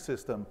bounty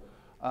system,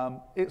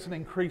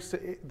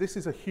 this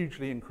is a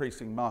hugely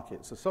increasing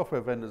market. So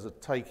software vendors are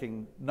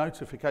taking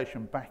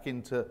notification back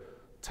into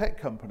tech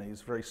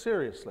companies very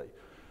seriously.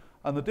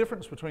 And the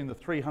difference between the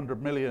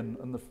 300 million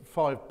and the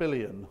 5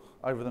 billion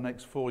over the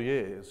next 4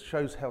 years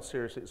shows how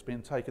seriously it's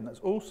being taken. That's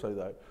also,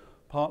 though,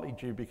 partly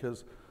due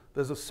because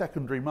there's a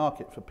secondary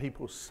market for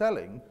people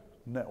selling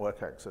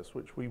network access,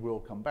 which we will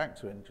come back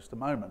to in just a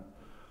moment,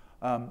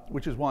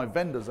 which is why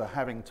vendors are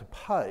having to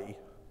pay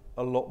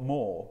a lot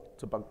more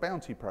to bug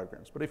bounty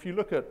programs. But if you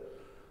look at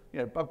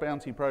bug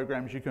bounty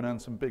programs, you can earn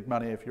some big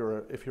money if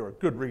you're a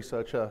good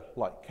researcher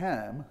like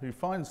Cam who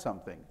finds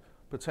something.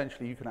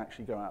 Potentially, you can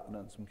actually go out and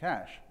earn some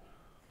cash.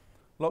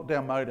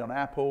 Lockdown mode on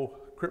Apple,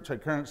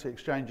 cryptocurrency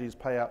exchanges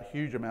pay out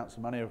huge amounts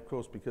of money, of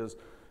course, because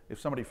if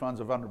somebody finds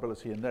a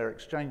vulnerability in their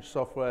exchange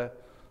software,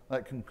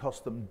 that can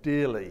cost them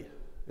dearly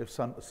if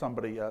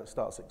somebody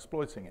starts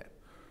exploiting it.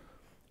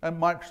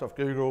 And Microsoft,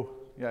 Google,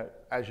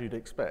 as you'd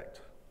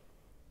expect.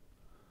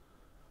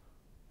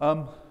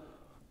 And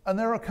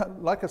there are,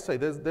 like I say,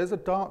 there's a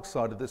dark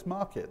side of this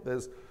market.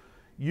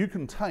 You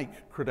can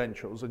take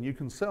credentials and you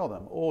can sell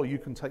them, or you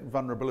can take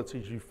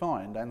vulnerabilities you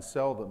find and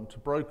sell them to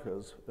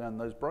brokers, and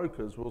those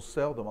brokers will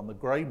sell them on the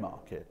grey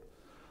market.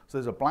 So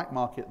there's a black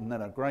market and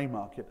then a grey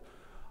market.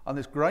 On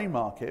this grey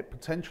market,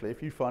 potentially,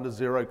 if you find a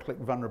zero-click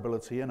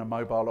vulnerability in a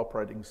mobile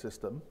operating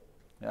system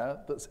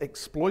that's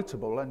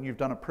exploitable and you've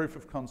done a proof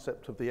of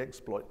concept of the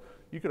exploit,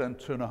 you could earn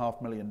 $2.5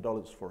 million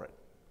for it.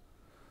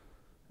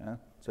 Yeah?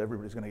 So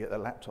everybody's going to get their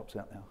laptops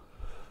out now.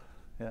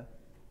 Yeah?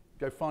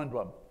 Go find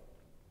one.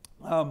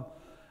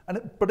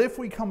 But if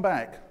we come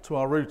back to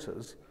our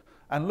routers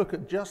and look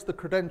at just the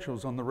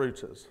credentials on the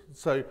routers,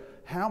 so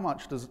how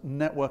much does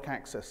network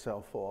access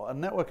sell for? And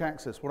network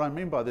access, what I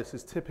mean by this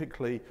is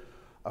typically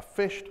a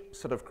phished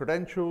set of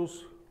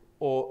credentials,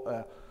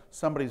 or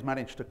somebody's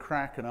managed to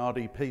crack an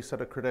RDP set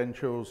of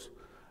credentials,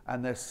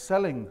 and they're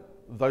selling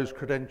those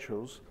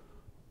credentials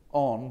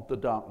on the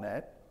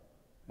darknet.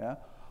 Yeah?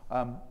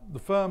 The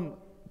firm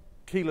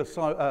Keeler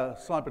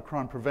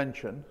Cybercrime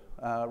Prevention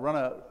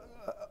run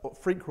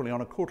frequently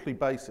on a quarterly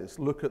basis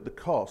look at the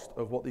cost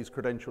of what these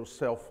credentials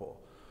sell for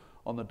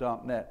on the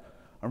dark net.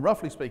 And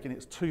roughly speaking,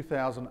 it's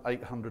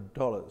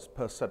 $2,800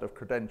 per set of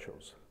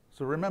credentials.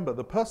 So remember,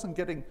 the person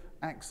getting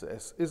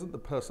access isn't the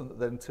person that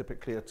then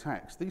typically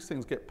attacks. These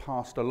things get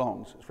passed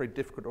along, so it's very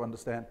difficult to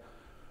understand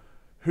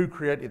who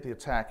created the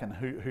attack and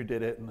who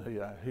did it and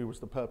who was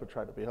the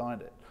perpetrator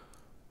behind it.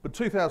 But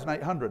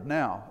 $2,800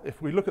 now,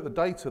 if we look at the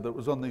data that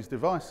was on these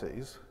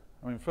devices,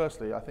 I mean,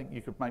 firstly, I think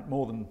you could make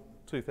more than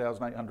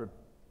 $2,800,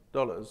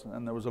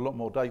 and there was a lot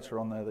more data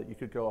on there that you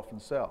could go off and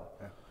sell.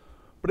 Yeah.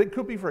 But it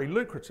could be very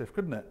lucrative,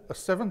 couldn't it? A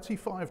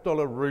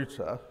 $75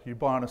 router you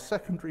buy on a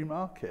secondary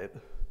market,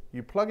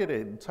 you plug it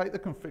in, take the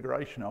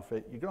configuration off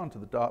it, you go onto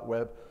the dark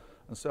web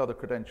and sell the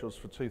credentials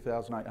for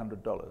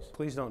 $2,800.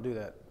 Please don't do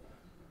that.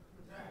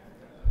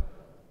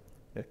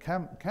 Yeah,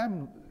 Cam.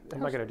 I'm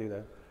not going to do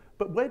that.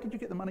 But where did you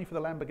get the money for the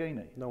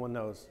Lamborghini? No one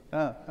knows.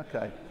 Ah,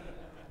 okay.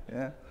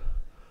 Yeah.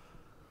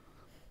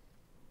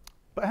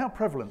 But how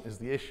prevalent is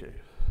the issue?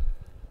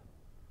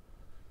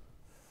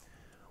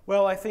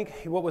 Well, I think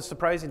what was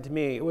surprising to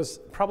me, it was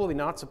probably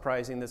not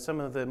surprising that some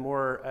of the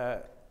more,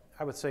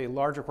 I would say,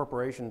 larger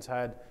corporations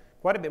had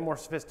quite a bit more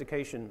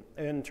sophistication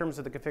in terms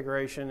of the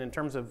configuration, in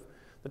terms of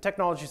the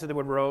technologies that they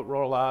would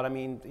roll out. I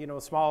mean, you know,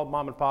 small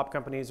mom and pop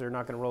companies are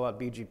not going to roll out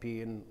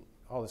BGP and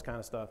all this kind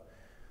of stuff.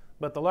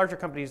 But the larger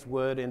companies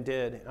would and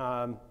did.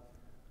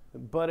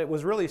 But it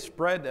was really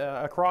spread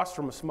across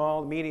from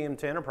small, medium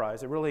to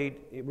enterprise. It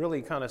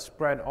really kind of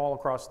spread all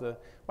across the,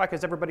 why?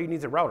 Because everybody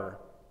needs a router.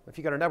 If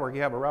you got a network,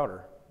 you have a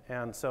router.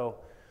 And so,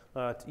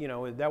 you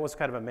know, that was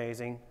kind of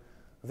amazing.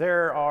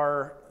 There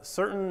are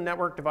certain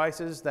network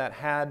devices that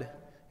had,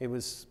 it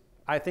was,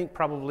 I think,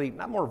 probably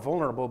not more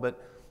vulnerable,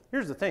 but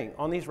here's the thing.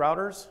 On these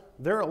routers,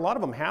 a lot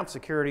of them have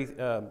security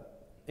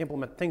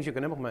things you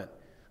can implement.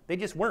 They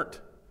just weren't.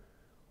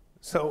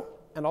 So,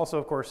 and also,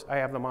 of course, I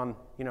have them on,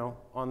 you know,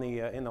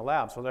 in the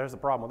lab, so there's the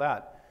problem with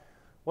that.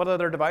 What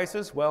other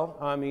devices? Well,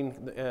 I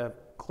mean,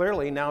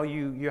 clearly now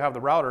you have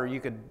the router. You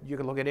could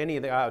look at any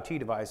of the IoT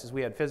devices.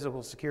 We had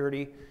physical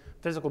security,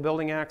 physical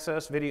building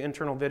access,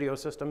 internal video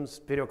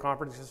systems, video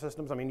conferencing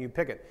systems. I mean, you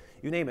pick it,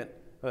 you name it.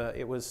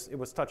 It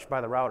was touched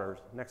by the routers.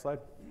 Next slide.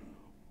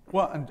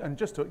 Well, and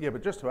just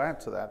to add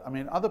to that, I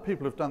mean, other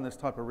people have done this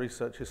type of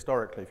research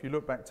historically. If you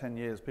look back 10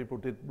 years, people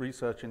did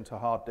research into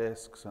hard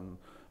disks and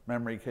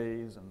memory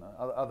keys and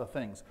other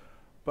things.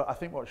 But I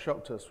think what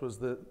shocked us was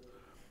that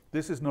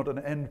this is not an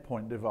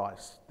endpoint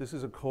device. This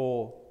is a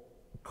core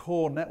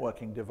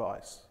networking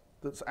device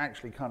that's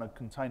actually kind of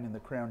containing the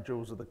crown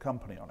jewels of the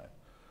company on it.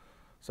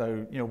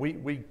 So, you know,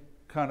 we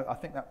kind of, I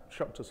think that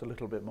shocked us a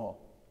little bit more.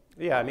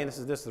 Yeah, I mean, this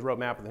is the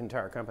roadmap of the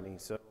entire company.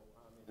 So,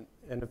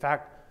 and in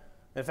fact,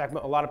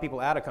 a lot of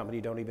people at a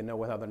company don't even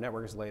know how their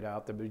network is laid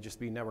out. There would just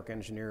be network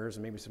engineers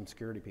and maybe some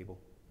security people.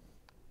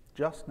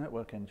 Just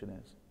network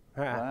engineers.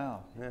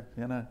 Wow. Yeah.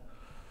 You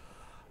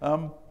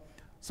know.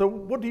 So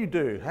what do you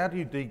do? How do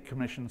you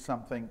decommission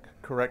something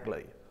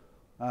correctly?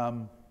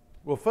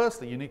 Well,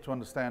 firstly, you need to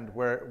understand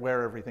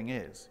where everything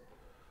is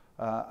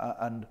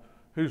and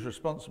who's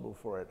responsible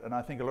for it. And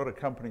I think a lot of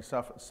companies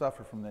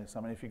suffer from this. I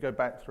mean, if you go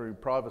back through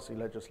privacy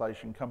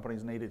legislation,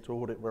 companies needed to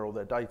audit where all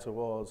their data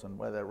was and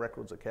where their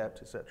records are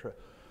kept, etc.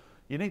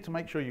 You need to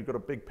make sure you've got a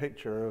big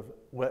picture of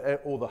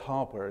where all the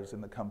hardware is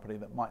in the company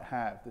that might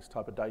have this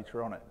type of data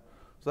on it.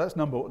 So that's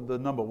the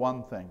number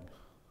one thing.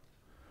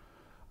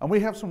 And we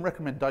have some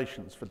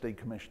recommendations for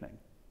decommissioning.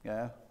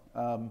 Yeah,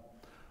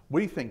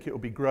 we think it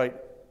would be great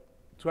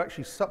to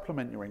actually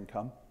supplement your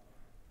income.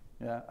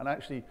 Yeah, and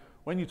actually,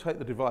 when you take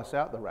the device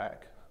out the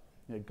rack,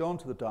 you know, go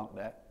onto the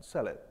darknet,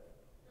 sell it.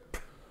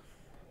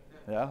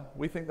 Yeah,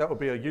 we think that would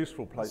be a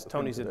useful place. It's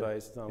Tony's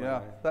advice.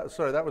 Yeah,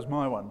 that was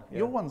my one. Yeah.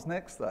 Your one's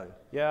next, though.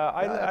 Yeah,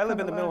 I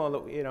live in the middle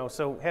of the, you know,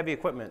 so heavy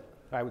equipment,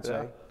 I would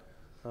say.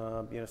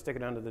 You know, stick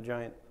it under the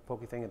giant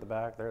pokey thing at the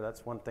back there.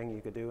 That's one thing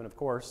you could do. And of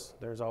course,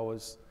 there's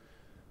always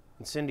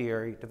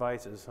incendiary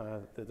devices.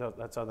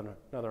 That's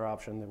another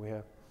option that we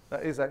have.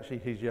 That is actually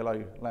his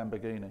yellow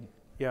Lamborghini.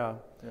 Yeah.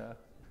 Yeah.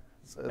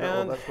 So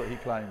that's what he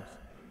claims.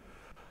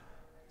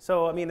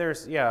 So, I mean,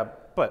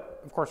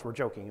 but of course we're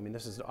joking. I mean,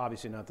 this is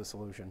obviously not the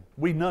solution.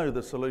 We know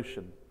the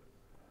solution.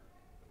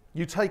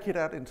 You take it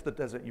out into the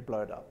desert, you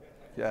blow it up.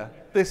 Yeah.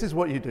 This is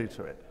what you do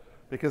to it.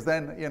 Because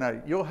then, you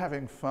know, you're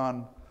having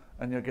fun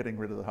and you're getting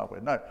rid of the hardware.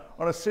 No,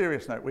 on a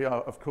serious note, we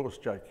are, of course,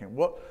 joking.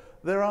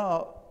 There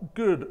are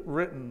good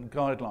written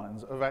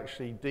guidelines of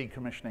actually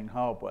decommissioning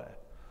hardware.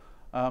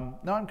 Now,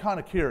 I'm kind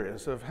of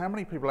curious of how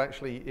many people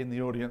actually in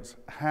the audience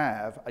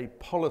have a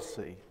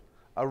policy,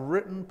 a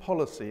written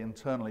policy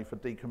internally for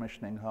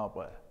decommissioning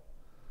hardware.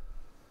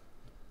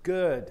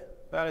 Good.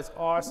 That is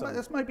awesome.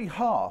 That's maybe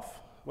half.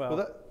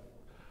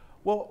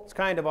 Well, it's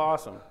kind of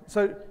awesome.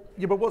 So,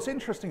 yeah, but what's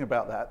interesting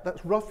about that,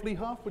 that's roughly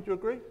half, would you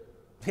agree?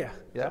 Yeah.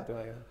 Yeah.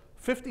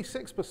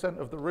 56%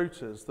 of the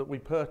routers that we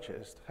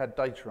purchased had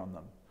data on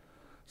them.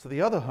 So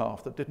the other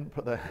half that didn't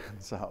put their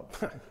hands up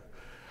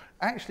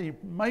actually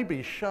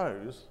maybe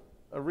shows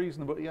a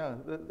reasonable,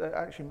 that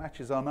actually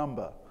matches our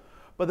number.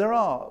 But there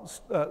are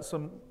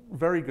some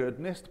very good,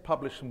 NIST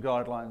published some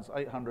guidelines,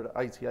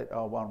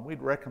 888R1.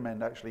 We'd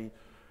recommend actually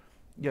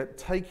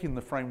taking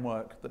the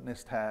framework that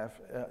NIST have.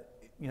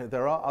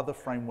 There are other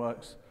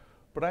frameworks,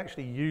 but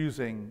actually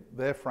using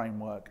their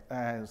framework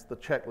as the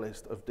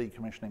checklist of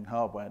decommissioning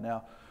hardware.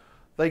 Now,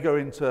 they go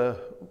into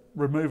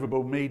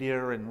removable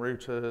media in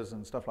routers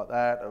and stuff like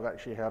that, of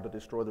actually how to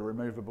destroy the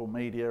removable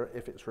media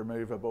if it's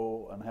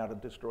removable, and how to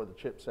destroy the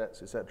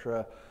chipsets,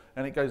 etc.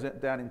 And it goes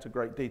down into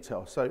great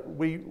detail. So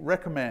we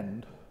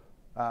recommend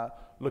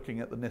looking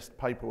at the NIST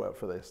paperwork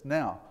for this.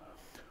 Now,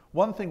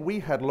 one thing we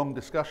had long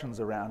discussions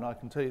around, I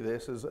can tell you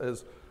this,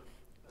 as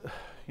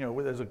you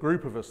know, there's a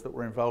group of us that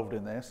were involved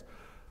in this.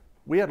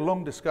 We had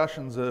long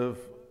discussions of,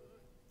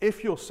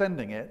 if you're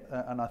sending it,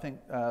 and I think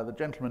the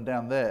gentleman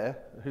down there,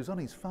 who's on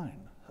his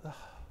phone,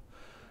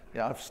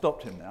 yeah, I've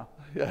stopped him now,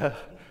 yeah,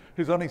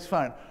 who's on his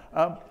phone,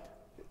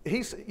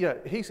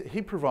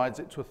 he provides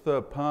it to a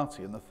third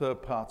party, and the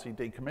third party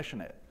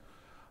decommission it.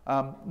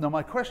 Now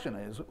my question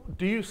is,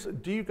 do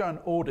you go and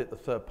audit the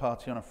third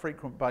party on a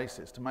frequent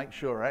basis to make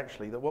sure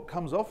actually that what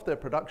comes off their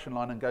production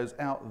line and goes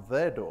out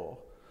their door,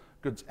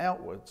 goods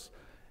outwards,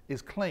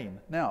 is clean?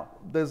 Now,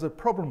 there's a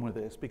problem with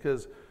this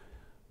because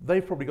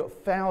they've probably got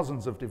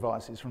thousands of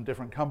devices from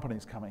different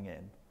companies coming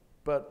in,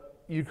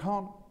 but you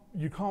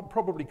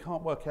probably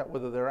can't work out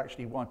whether they're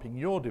actually wiping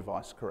your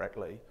device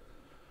correctly,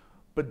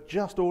 but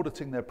just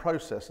auditing their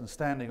process and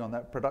standing on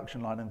that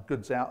production line and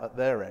goods out at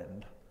their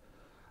end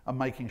and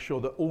making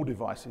sure that all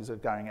devices are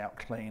going out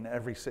clean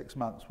every 6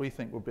 months, we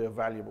think would be a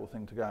valuable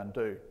thing to go and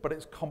do. But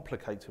it's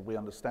complicated, we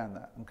understand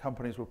that, and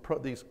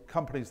these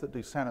companies that do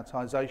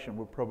sanitization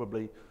would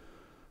probably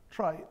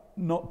try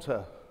not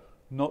to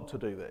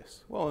do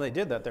this. Well, when they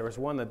did that, there was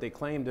one that they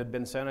claimed had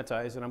been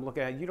sanitized, and I'm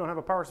looking at, you don't have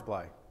a power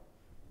supply.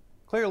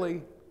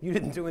 Clearly, you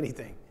didn't do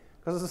anything,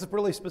 because this is a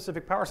really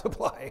specific power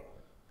supply.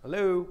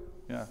 Hello?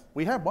 Yeah,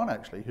 we had one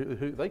actually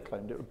who they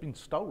claimed it had been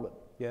stolen.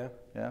 Yeah?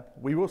 Yeah,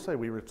 we will say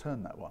we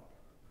returned that one.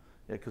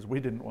 Yeah, because we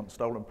didn't want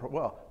stolen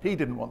well, he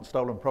didn't want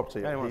stolen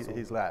property at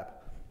his lab.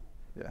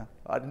 Yeah,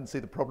 I didn't see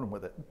the problem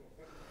with it.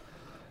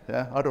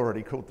 Yeah, I'd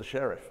already called the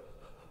sheriff.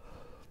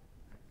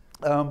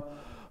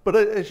 But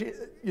as you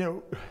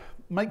know,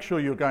 make sure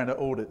you're going to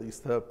audit these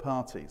third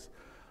parties.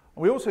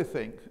 We also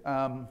think,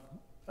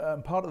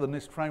 part of the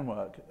NIST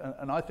framework,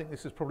 and I think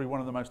this is probably one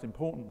of the most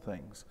important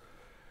things,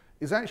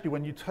 is actually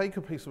when you take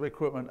a piece of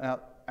equipment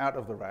out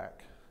of the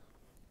rack,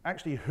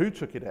 actually who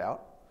took it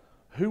out,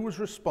 who was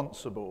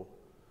responsible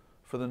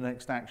for the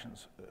next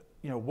actions.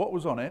 You know, what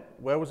was on it,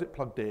 where was it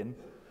plugged in,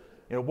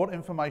 you know, what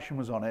information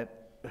was on it,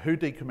 who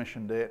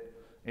decommissioned it,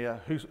 yeah,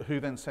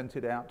 who then sent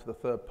it out to the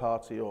third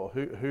party, or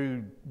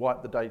who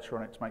wiped the data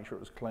on it to make sure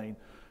it was clean.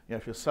 You know,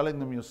 if you're selling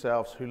them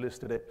yourselves, who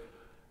listed it.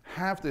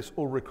 Have this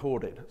all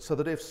recorded so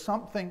that if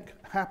something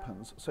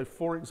happens, so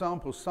for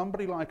example,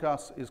 somebody like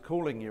us is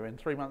calling you in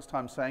 3 months'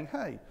 time saying,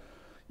 hey,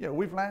 you know,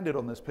 we've landed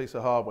on this piece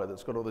of hardware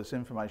that's got all this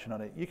information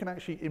on it, you can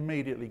actually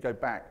immediately go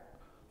back,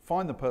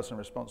 find the person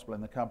responsible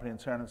in the company and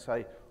turn and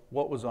say,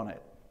 what was on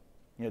it?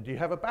 You know, do you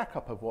have a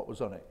backup of what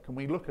was on it? Can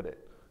we look at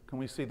it? Can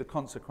we see the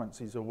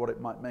consequences of what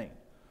it might mean?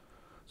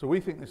 So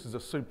we think this is a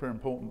super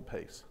important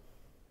piece.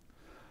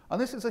 And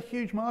this is a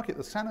huge market.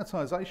 The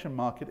sanitization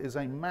market is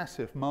a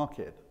massive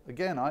market.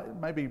 Again,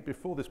 maybe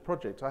before this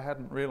project, I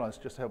hadn't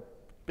realized just how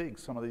big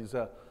some of these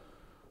are.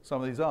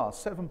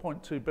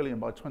 7.2 billion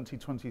by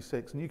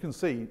 2026. And you can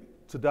see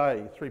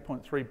today,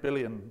 $3.3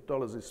 billion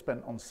is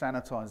spent on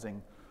sanitizing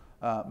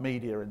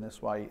media in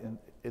this way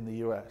in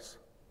the US,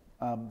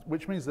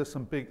 which means there's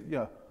some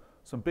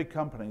big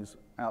companies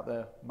out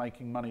there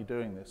making money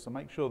doing this. So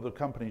make sure the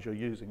companies you're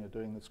using are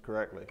doing this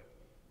correctly.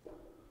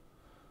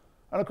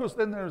 And of course,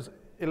 then there's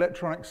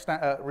electronic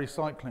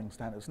recycling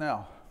standards.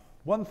 Now,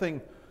 one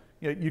thing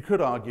you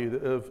could argue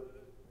that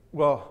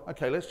well,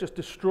 okay, let's just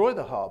destroy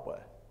the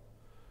hardware.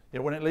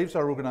 When it leaves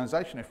our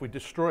organization, if we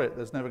destroy it,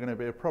 there's never going to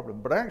be a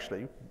problem. But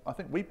actually, I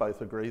think we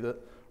both agree that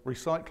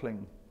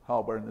recycling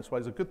hardware in this way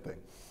is a good thing.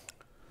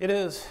 It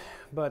is,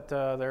 but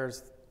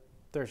there's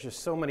just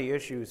so many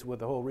issues with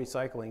the whole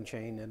recycling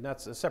chain, and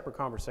that's a separate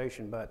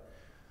conversation, but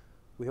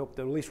we hope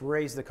to at least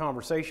raise the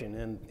conversation,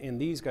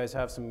 and these guys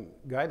have some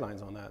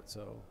guidelines on that.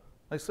 So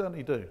they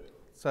certainly do.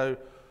 So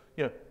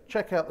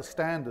check out the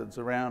standards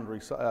around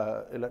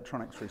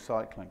electronics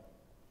recycling.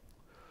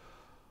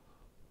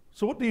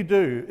 So what do you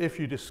do if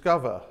you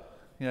discover,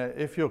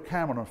 if you're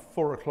CAM on a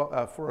 4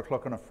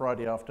 o'clock on a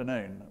Friday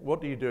afternoon,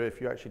 what do you do if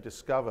you actually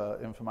discover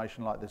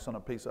information like this on a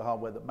piece of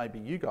hardware that maybe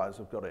you guys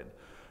have got in?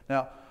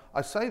 Now,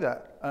 I say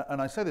that,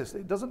 and I say this,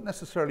 it doesn't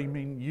necessarily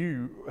mean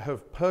you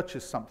have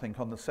purchased something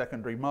on the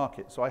secondary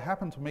market. So I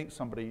happened to meet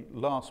somebody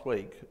last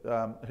week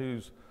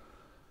who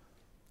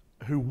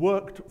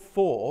worked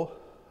for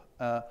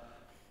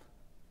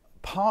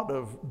part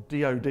of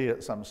DOD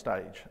at some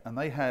stage, and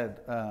they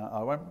had,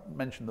 I won't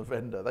mention the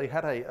vendor, they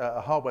had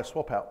a hardware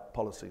swap out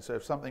policy. So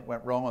if something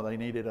went wrong or they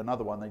needed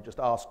another one, they just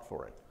asked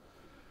for it.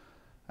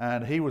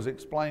 And he was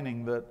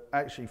explaining that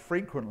actually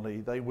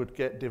frequently they would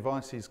get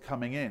devices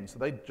coming in. So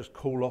they'd just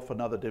call off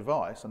another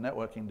device, a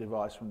networking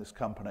device from this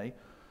company,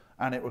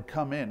 and it would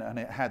come in and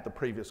it had the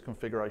previous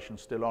configuration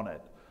still on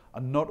it,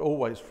 and not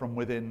always from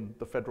within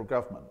the federal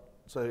government.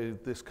 So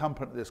this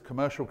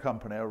commercial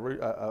company,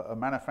 a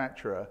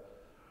manufacturer,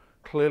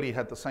 clearly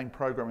had the same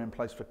program in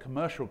place for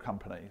commercial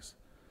companies,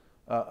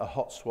 a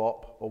hot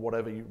swap or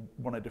whatever you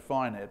want to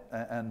define it,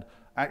 and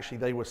actually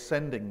they were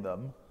sending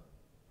them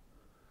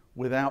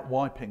without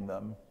wiping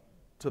them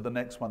to the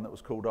next one that was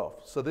called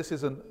off. So this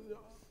isn't,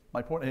 my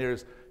point here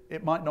is,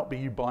 it might not be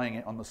you buying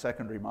it on the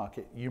secondary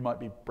market, you might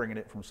be bringing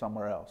it from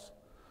somewhere else.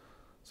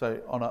 So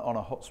on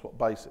a hot swap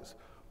basis.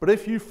 But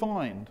if you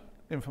find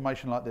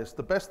information like this,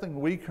 the best thing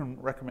we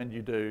can recommend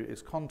you do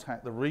is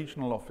contact the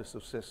regional office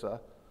of CISA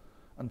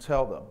and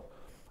tell them.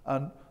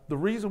 And the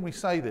reason we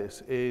say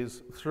this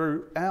is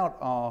throughout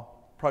our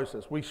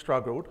process, we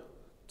struggled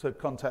to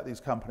contact these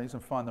companies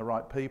and find the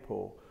right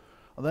people.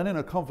 And then in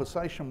a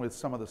conversation with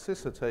some of the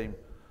sister team,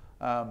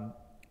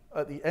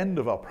 at the end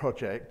of our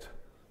project,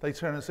 they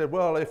turned and said,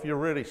 well, if you're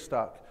really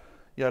stuck,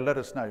 yeah, let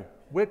us know.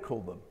 We'll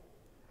call them.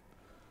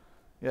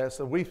 Yeah,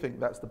 so we think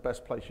that's the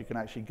best place you can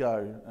actually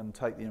go and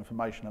take the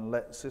information and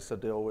let CISA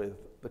deal with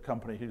the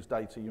company whose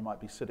data you might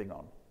be sitting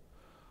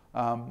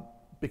on.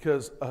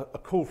 Because a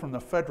call from the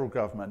federal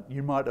government,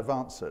 you might have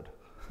answered.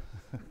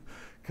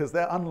 Because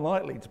they're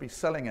unlikely to be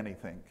selling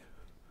anything.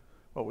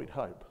 Well, we'd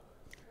hope.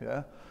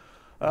 Yeah.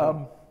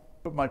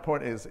 But my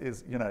point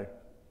is, you know,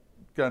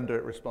 go and do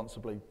it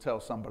responsibly, tell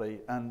somebody,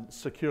 and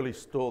securely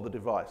store the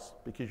device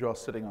because you are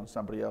sitting on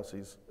somebody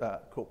else's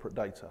corporate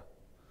data.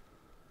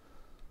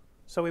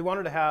 So we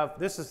wanted to have,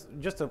 this is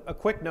just a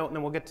quick note, and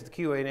then we'll get to the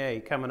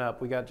Q&A coming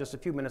up. We got just a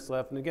few minutes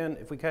left. And again,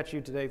 if we catch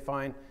you today,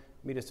 fine.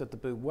 Meet us at the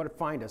booth.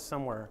 Find us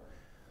somewhere.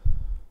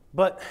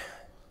 But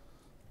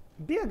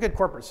be a good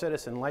corporate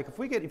citizen. Like if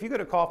you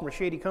get a call from a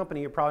shady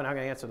company, you're probably not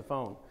going to answer the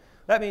phone.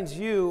 That means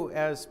you,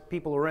 as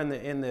people who are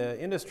in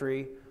the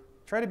industry,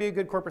 try to be a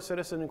good corporate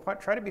citizen and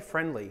try to be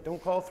friendly.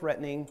 Don't call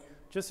threatening.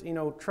 Just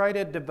try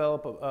to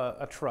develop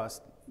a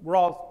trust. We're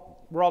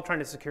all trying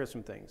to secure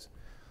some things,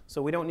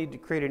 so we don't need to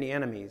create any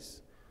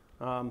enemies.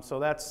 So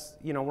that's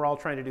we're all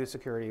trying to do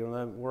security,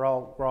 and we're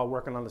all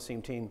working on the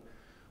same team.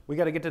 We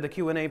got to get to the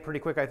Q&A pretty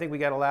quick. I think we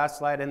got a last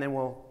slide, and then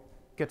we'll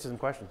get to some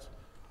questions.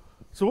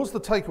 So what's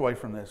the takeaway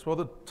from this? Well,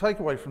 the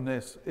takeaway from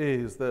this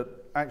is that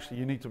actually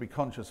you need to be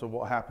conscious of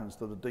what happens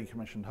to the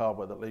decommissioned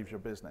hardware that leaves your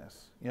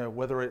business.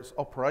 Whether it's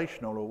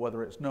operational or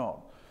whether it's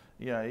not.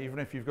 Even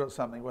if you've got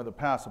something where the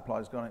power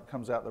supply's gone, it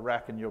comes out the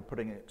rack and you're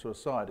putting it to a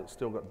side, it's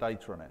still got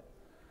data in it.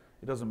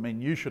 It doesn't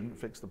mean you shouldn't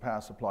fix the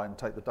power supply and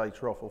take the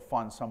data off or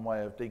find some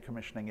way of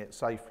decommissioning it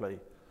safely,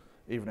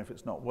 even if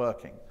it's not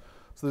working.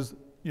 So there's,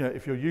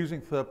 if you're using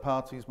third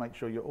parties, make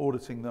sure you're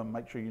auditing them,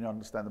 make sure you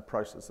understand the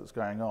process that's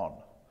going on.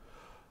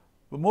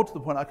 But more to the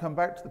point, I come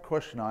back to the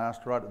question I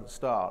asked right at the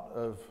start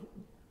of,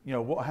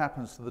 what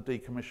happens to the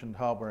decommissioned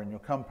hardware in your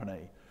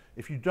company?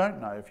 If you don't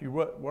know, if you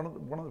were one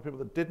of the people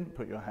that didn't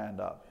put your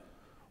hand up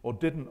or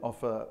didn't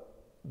offer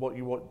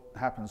what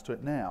happens to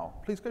it now,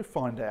 please go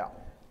find out.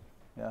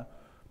 Yeah,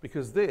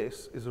 because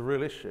this is a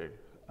real issue.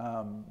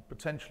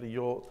 Potentially,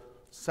 you're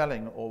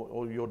selling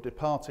or you're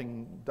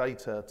departing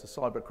data to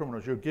cyber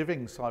criminals. You're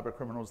giving cyber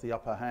criminals the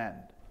upper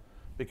hand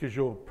because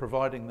you're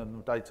providing them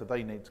the data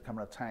they need to come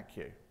and attack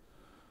you.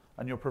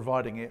 And you're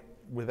providing it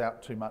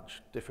without too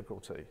much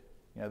difficulty.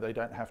 They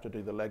don't have to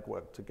do the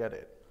legwork to get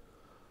it.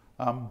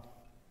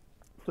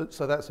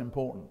 So that's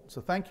important.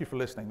 So thank you for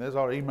listening. There's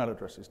our email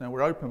addresses. Now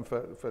we're open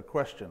for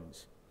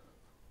questions.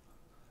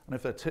 And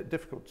if they're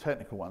difficult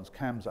technical ones,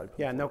 Cam's open.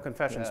 Yeah, no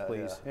confessions,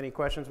 please. Yeah. Any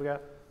questions we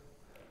got?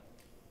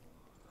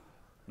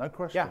 No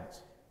questions? Yeah.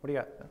 What do you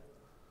got? Yeah.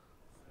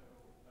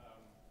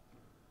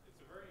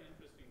 It's a very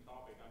interesting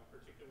topic. I'm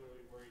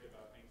particularly worried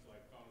about things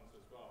like phones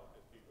as well,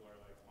 because people are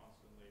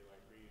constantly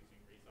reusing,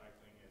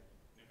 recycling it.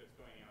 And if it's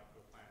going out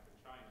to a plant in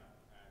China,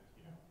 and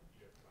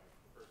the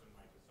person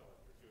might just sell it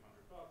for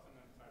 $200, and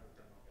then the cyber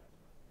criminal gets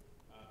it.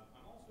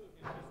 I'm also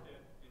interested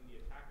in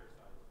the attacker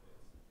side of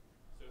this.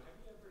 So have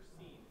you ever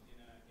seen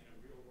in a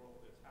real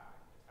world attack,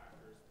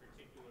 attackers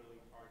particularly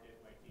target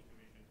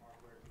decommissioned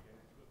hardware to get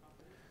into a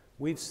company?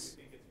 We've seen.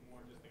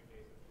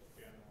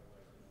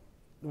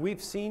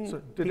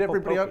 So did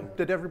everybody hear the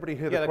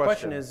question? Yeah, the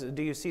question is,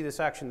 do you see this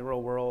action in the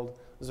real world?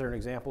 Is there an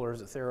example, or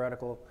is it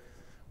theoretical?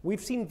 We've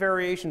seen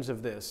variations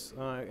of this,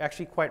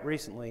 actually quite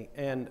recently,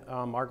 and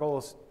our goal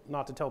is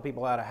not to tell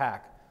people how to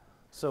hack.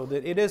 So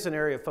that it is an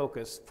area of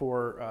focus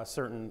for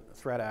certain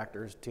threat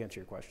actors, to answer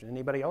your question.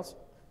 Anybody else?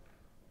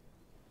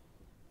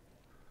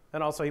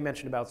 And also you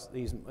mentioned about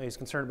he's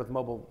concerned with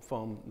mobile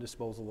phone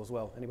disposal as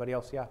well. Anybody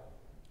else? Yeah.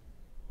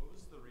 What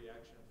was the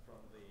reaction from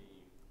the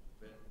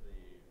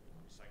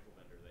recycle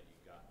vendor that you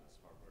got this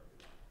hardware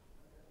from?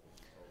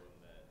 You told them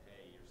that,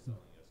 hey, you're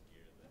selling us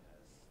gear that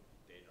has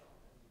data on it.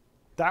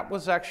 That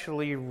was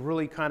actually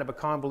really kind of a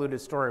convoluted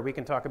story. We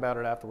can talk about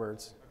it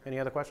afterwards. Any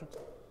other questions?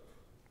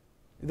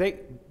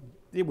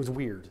 It was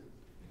weird.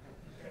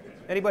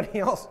 Anybody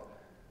else?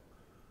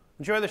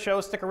 Enjoy the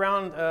show. Stick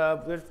around.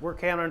 We're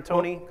Cannon and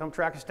Tony. Come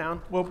track us down.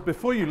 Well,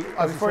 before you leave,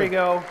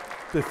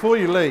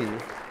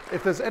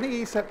 if there's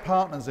any ESET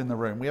partners in the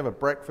room, we have a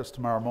breakfast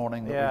tomorrow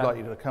morning that we'd like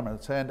you to come and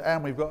attend,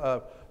 and we've got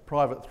a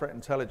private threat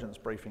intelligence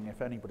briefing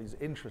if anybody's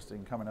interested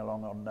in coming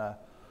along on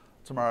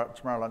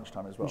tomorrow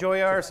lunchtime as well. Enjoy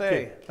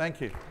RSA. Thank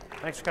you.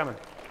 Thanks for coming.